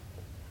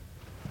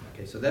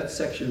 Okay, so that's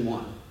section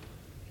 1.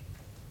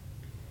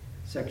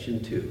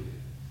 Section 2.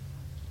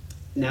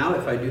 Now,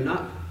 if I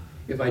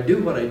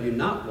do what I do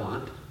not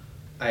want,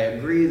 I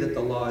agree that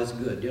the law is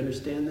good. Do you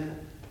understand that?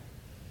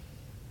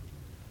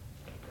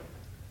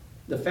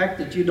 The fact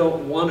that you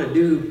don't want to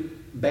do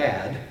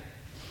bad,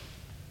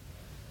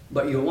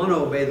 but you want to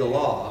obey the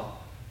law,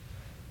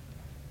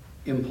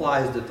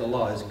 implies that the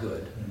law is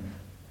good.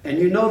 And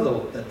you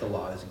know that the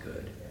law is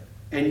good.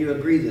 And you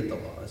agree that the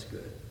law is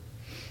good.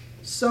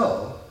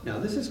 So, now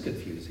this is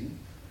confusing.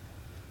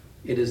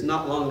 It is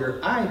not longer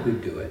I who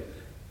do it,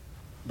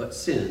 but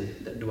sin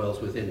that dwells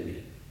within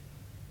me.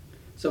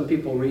 Some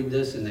people read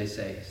this and they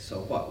say,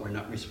 so what, we're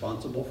not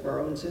responsible for our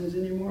own sins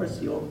anymore? It's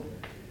the old,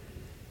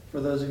 for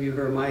those of you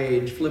who are my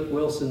age, Flip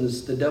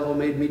Wilson's "the devil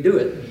made me do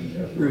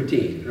it"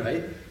 routine,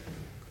 right?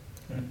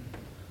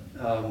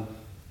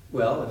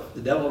 Well, if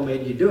the devil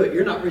made you do it,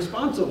 you're not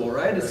responsible,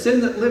 right? It's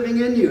sin that's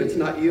living in you, it's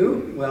not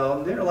you.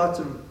 Well, there are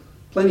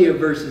plenty of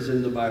verses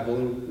in the Bible,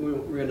 and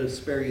we're going to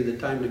spare you the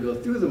time to go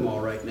through them all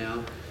right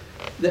now,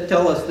 that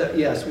tell us that,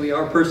 yes, we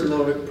are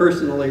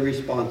personally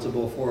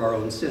responsible for our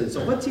own sins.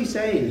 So what's he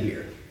saying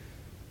here?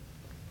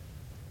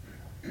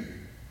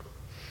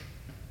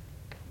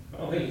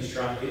 I don't think he's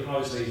trying,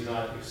 obviously he's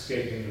not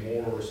escaping the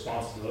moral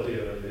responsibility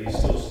of it, but he's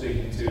still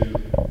speaking to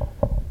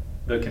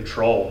the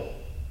control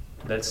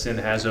that sin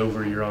has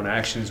over your own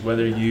actions,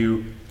 whether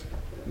you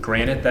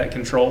grant it that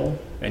control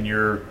and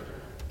you're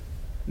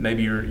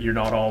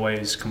not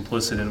always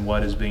complicit in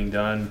what is being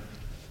done.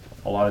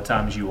 A lot of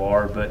times you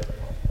are, but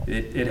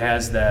it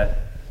has that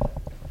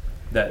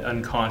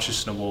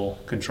unconscionable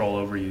control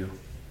over you.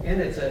 And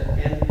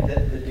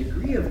the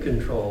degree of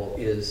control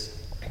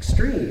is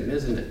extreme,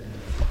 isn't it?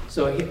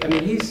 So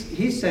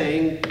he's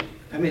saying,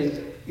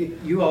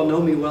 you all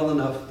know me well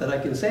enough that I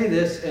can say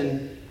this,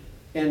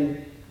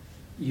 and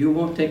you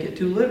won't take it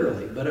too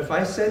literally. But if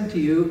I said to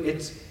you,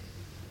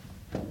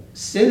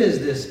 sin is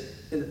this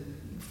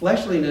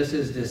Fleshliness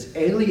is this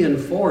alien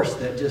force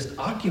that just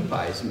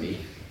occupies me.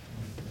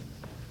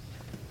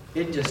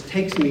 It just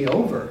takes me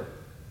over.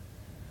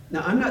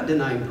 Now, I'm not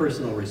denying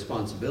personal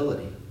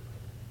responsibility.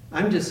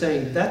 I'm just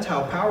saying that's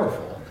how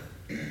powerful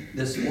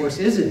this force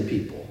is in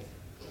people.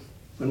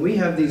 When we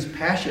have these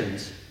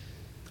passions,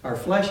 our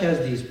flesh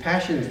has these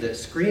passions that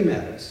scream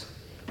at us,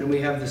 and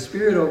we have the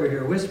Spirit over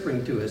here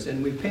whispering to us,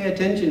 and we pay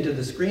attention to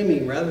the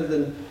screaming rather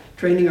than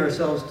training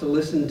ourselves to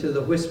listen to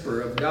the whisper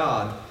of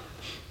God.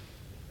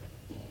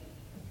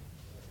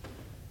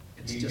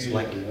 It's just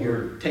like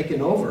you're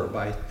taken over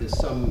by this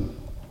some...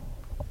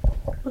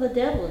 Well, the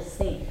devil is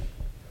sin.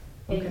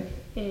 And, Okay.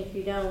 and if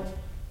you don't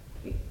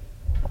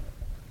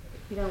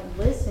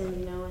listen,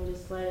 you know, and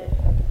just let it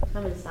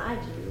come inside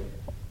you,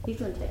 he's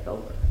going to take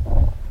over.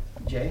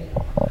 Jay?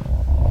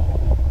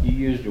 You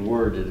used a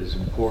word that is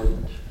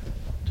important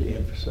to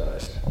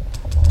emphasize.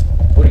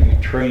 What are you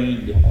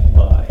trained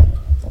by?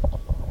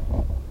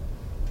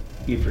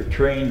 If you're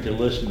trained to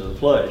listen to the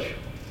flesh,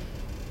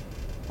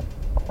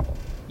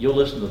 you'll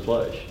listen to the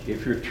flesh.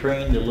 If you're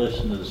trained to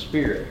listen to the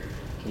Spirit,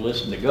 to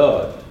listen to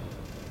God,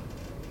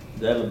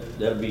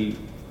 that'll be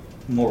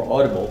more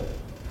audible,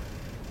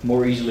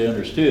 more easily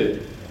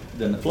understood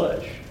than the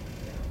flesh.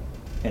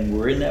 And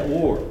we're in that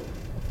war.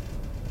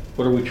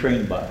 What are we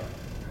trained by?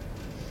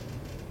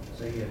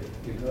 So you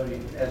go to,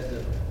 as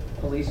the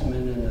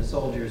policemen and the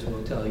soldiers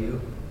will tell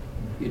you,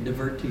 you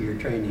divert to your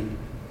training.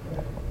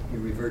 You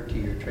revert to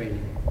your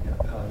training.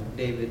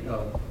 David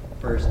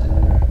first and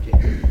then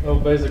Jay. Well,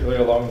 basically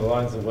along the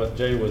lines of what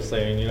Jay was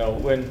saying, you know,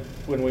 when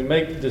we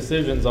make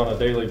decisions on a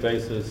daily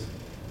basis,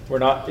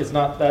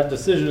 that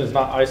decision is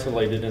not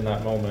isolated in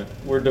that moment.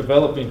 We're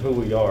developing who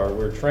we are.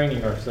 We're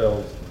training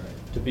ourselves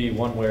to be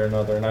one way or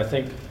another. And I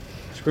think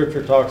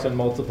Scripture talks in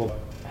multiple,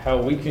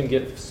 how we can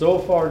get so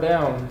far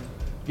down,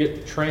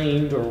 get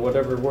trained, or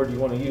whatever word you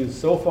want to use,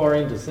 so far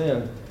into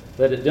sin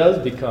that it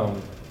does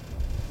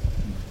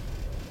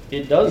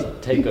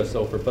take us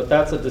over. But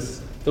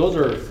those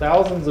are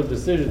thousands of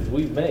decisions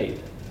we've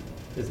made.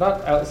 It's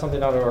not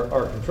something out of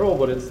our control,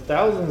 but it's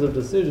thousands of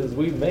decisions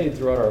we've made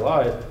throughout our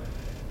life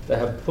that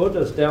have put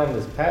us down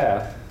this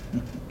path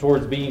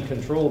towards being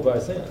controlled by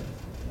sin.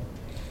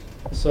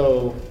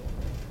 So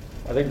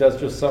I think that's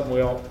just something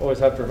we always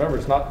have to remember.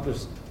 It's not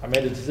just I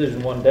made a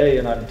decision one day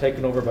and I'm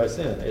taken over by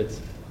sin. It's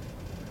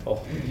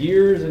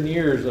years and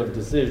years of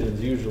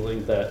decisions usually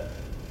that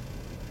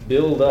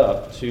build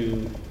up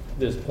to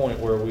this point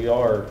where we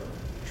are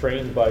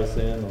trained by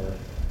sin or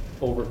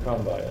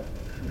overcome by it.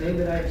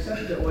 David, I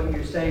accept that what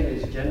you're saying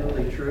is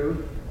generally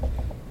true,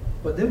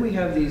 but then we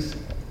have these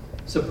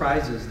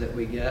surprises that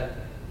we get.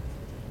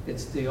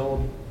 It's the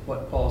old,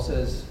 what Paul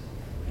says,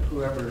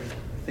 whoever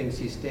thinks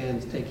he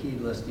stands, take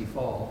heed lest he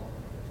fall.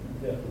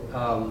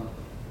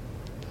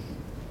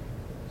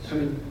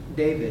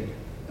 David,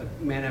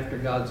 a man after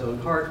God's own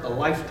heart, a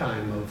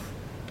lifetime of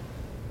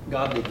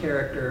godly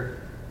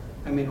character.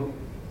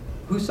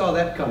 Who saw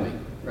that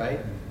coming, right?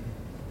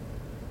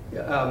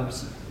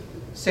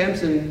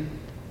 Samson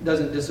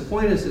doesn't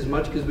disappoint us as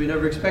much because we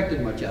never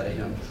expected much out of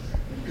him.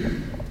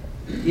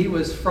 He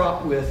was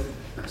fraught with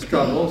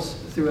struggles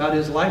throughout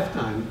his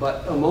lifetime,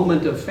 but a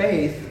moment of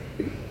faith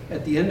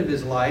at the end of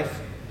his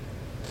life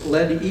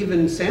led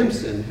even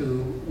Samson,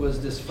 who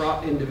was this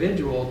fraught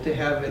individual, to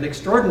have an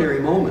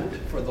extraordinary moment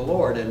for the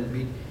Lord and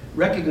be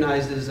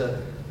recognized as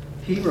a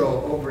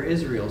hero over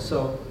Israel.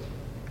 So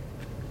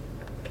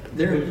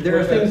there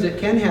are things that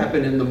can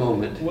happen in the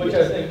moment. Which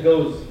I think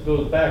goes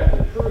back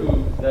to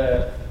prove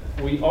that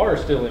we are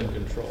still in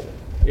control.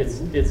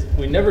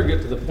 We never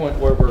get to the point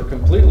where we're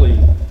completely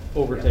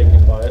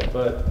overtaken by it,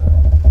 but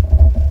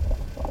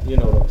you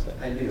know what I'm saying.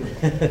 I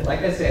do.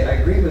 Like I say,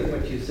 I agree with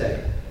what you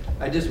say.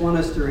 I just want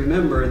us to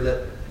remember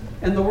that,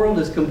 and the world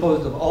is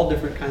composed of all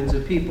different kinds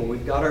of people.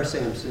 We've got our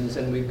Samsons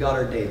and we've got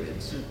our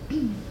Davids.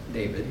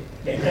 David.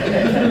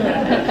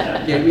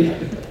 Jamie?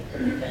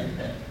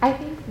 I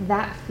think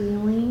that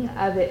feeling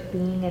of it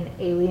being an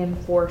alien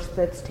force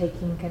that's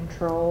taking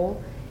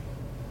control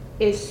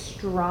is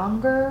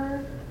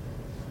stronger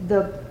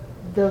the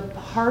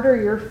harder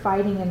you're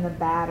fighting in the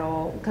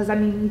battle. Because,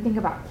 you think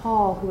about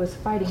Paul, who was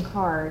fighting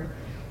hard.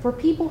 For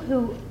people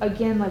who,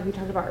 again, like we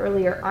talked about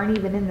earlier, aren't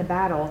even in the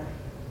battle,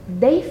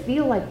 they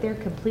feel like they're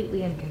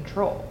completely in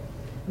control.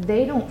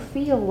 They don't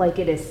feel like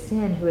it is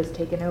sin who has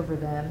taken over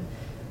them.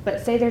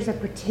 But say there's a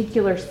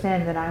particular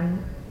sin that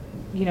I'm,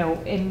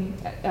 in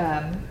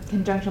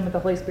conjunction with the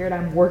Holy Spirit,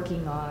 I'm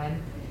working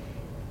on.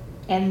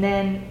 And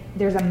then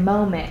there's a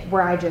moment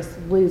where I just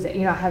lose it.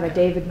 I have a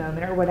David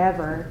moment or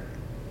whatever.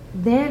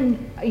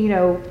 Then,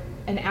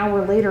 an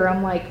hour later,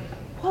 I'm like,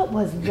 what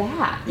was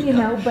that?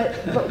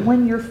 But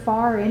when you're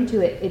far into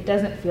it, it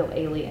doesn't feel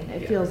alien.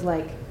 It feels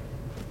like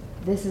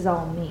this is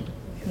all me,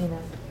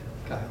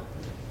 Kyle.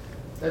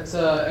 That's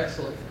an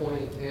excellent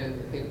point, and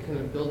I think kind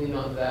of building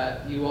on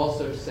that, you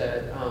also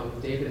said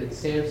David and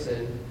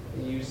Samson,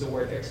 and you used the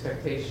word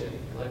expectation.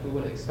 Like we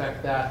wouldn't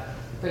expect that.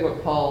 I think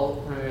what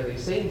Paul primarily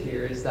is saying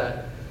here is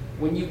that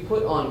when you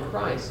put on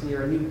Christ and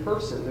you're a new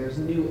person, there's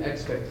new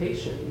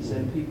expectations,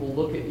 and people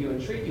look at you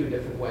and treat you a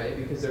different way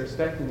because they're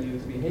expecting you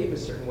to behave a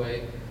certain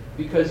way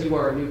because you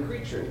are a new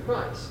creature in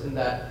Christ, and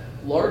that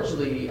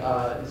largely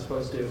is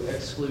supposed to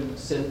exclude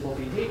sinful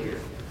behavior.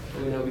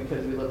 We know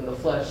because we live in the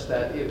flesh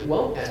that it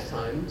won't at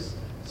times.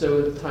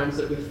 So the times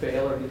that we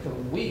fail or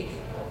become weak,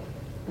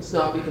 it's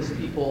not because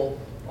people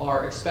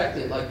are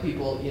expecting, like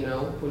people, you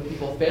know, when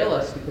people fail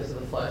us because of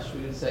the flesh,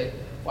 we would say,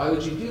 why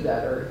would you do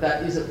that? Or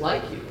that isn't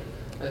like you.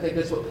 I think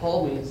that's what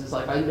Paul means, is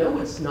like, I know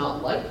it's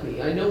not like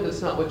me. I know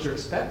that's not what you're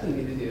expecting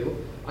me to do.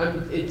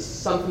 It's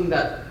something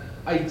that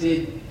I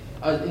did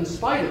in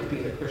spite of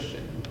being a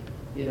Christian,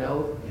 you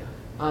know?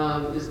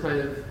 Is kind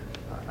of,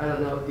 I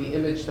don't know, the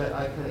image that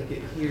I kind of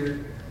get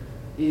here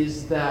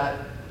is that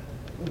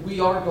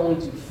we are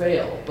going to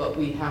fail, but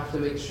we have to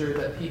make sure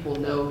that people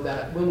know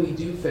that when we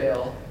do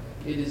fail,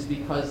 it is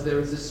because there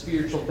is a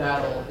spiritual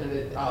battle, and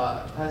it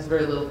has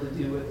very little to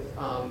do with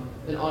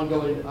an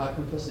ongoing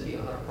complicity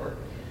on our part.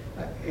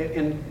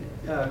 And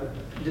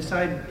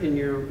decide in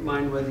your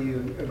mind whether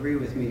you agree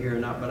with me here or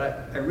not, but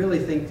I really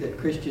think that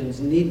Christians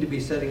need to be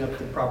setting up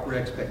the proper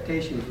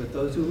expectations with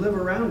those who live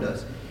around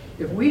us.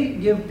 If we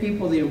give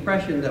people the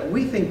impression that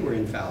we think we're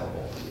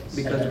infallible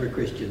because we're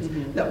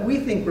Christians, that we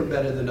think we're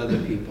better than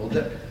other people,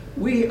 that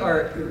we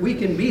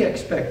can be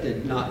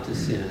expected not to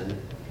sin,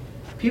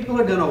 people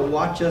are going to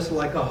watch us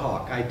like a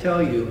hawk, I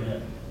tell you,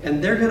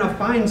 and they're going to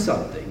find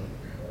something,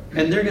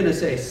 and they're going to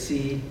say,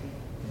 see.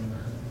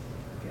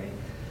 Okay?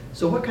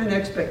 So what kind of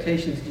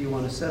expectations do you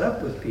want to set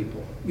up with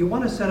people? You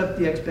want to set up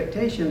the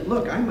expectation,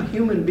 look, I'm a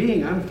human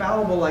being, I'm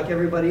fallible like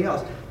everybody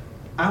else.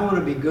 I want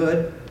to be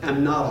good,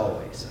 I'm not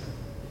always.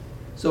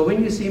 So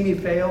when you see me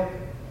fail,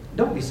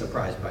 don't be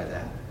surprised by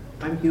that.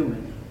 I'm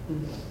human.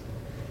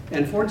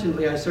 And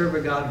fortunately, I serve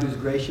a God who's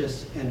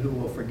gracious and who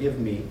will forgive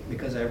me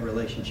because I have a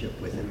relationship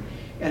with him.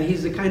 And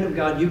he's the kind of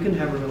God you can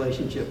have a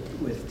relationship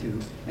with too,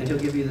 and he'll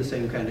give you the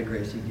same kind of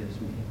grace he gives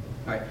me.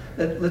 All right,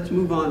 let's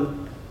move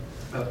on.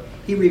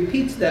 He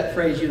repeats that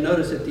phrase, you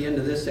notice at the end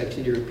of this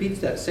section, he repeats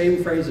that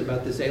same phrase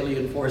about this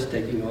alien force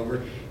taking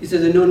over. He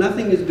says, I know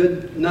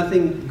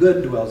nothing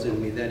good dwells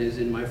in me, that is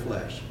in my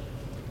flesh.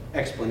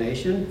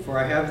 Explanation, for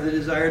I have the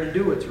desire to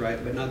do what's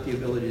right, but not the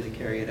ability to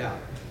carry it out.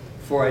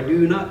 For I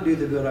do not do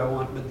the good I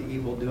want, but the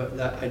evil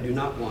that I do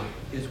not want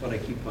is what I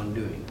keep on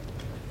doing.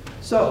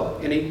 So,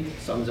 and he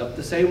sums up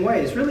the same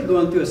way. He's really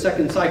going through a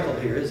second cycle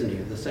here, isn't he?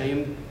 The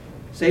same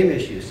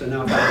issue. So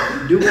now if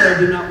I do what I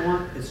do not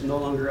want, it's no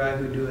longer I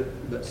who do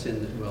it, but sin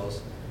that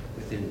dwells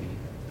within me.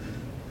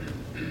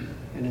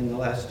 And in the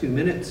last 2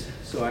 minutes,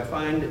 so I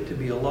find it to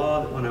be a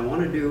law that when I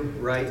want to do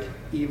right,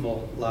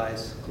 evil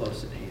lies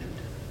close at hand.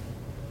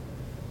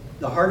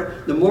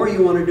 The more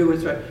you want to do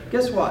what's right.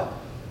 Guess what?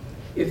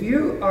 If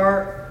you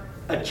are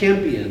a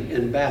champion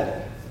in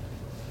battle,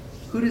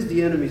 who's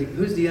the enemy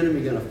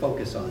going to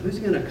focus on? Who's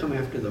going to come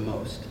after the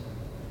most?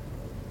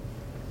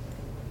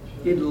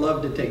 He'd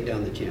love to take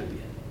down the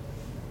champion.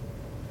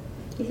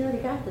 He's already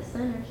got the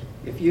sinners.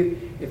 If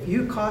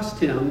you cost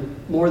him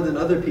more than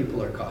other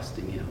people are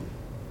costing him,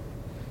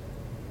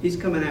 he's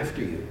coming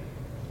after you.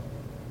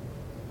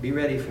 Be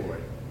ready for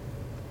it.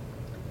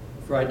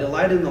 For I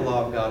delight in the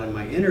law of God in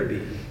my inner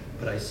being,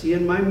 but I see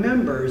in my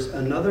members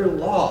another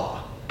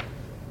law,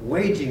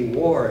 waging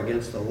war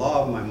against the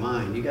law of my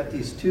mind. You got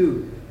these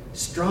two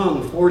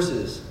strong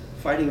forces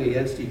fighting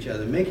against each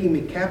other, making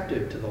me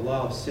captive to the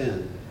law of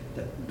sin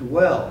that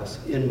dwells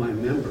in my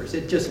members.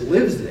 It just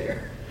lives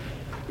there.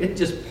 It's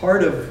just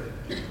part of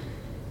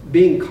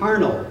being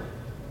carnal.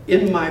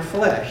 In my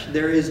flesh,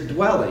 there is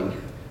dwelling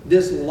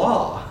this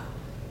law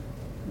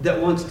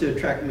that wants to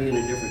attract me in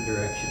a different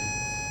direction.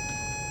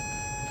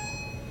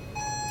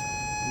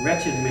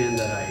 Wretched man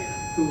that I am,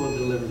 who will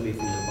deliver me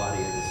from the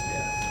body of this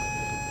death?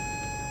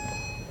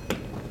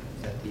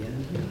 Is that the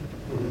end?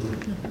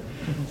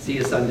 See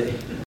you Sunday.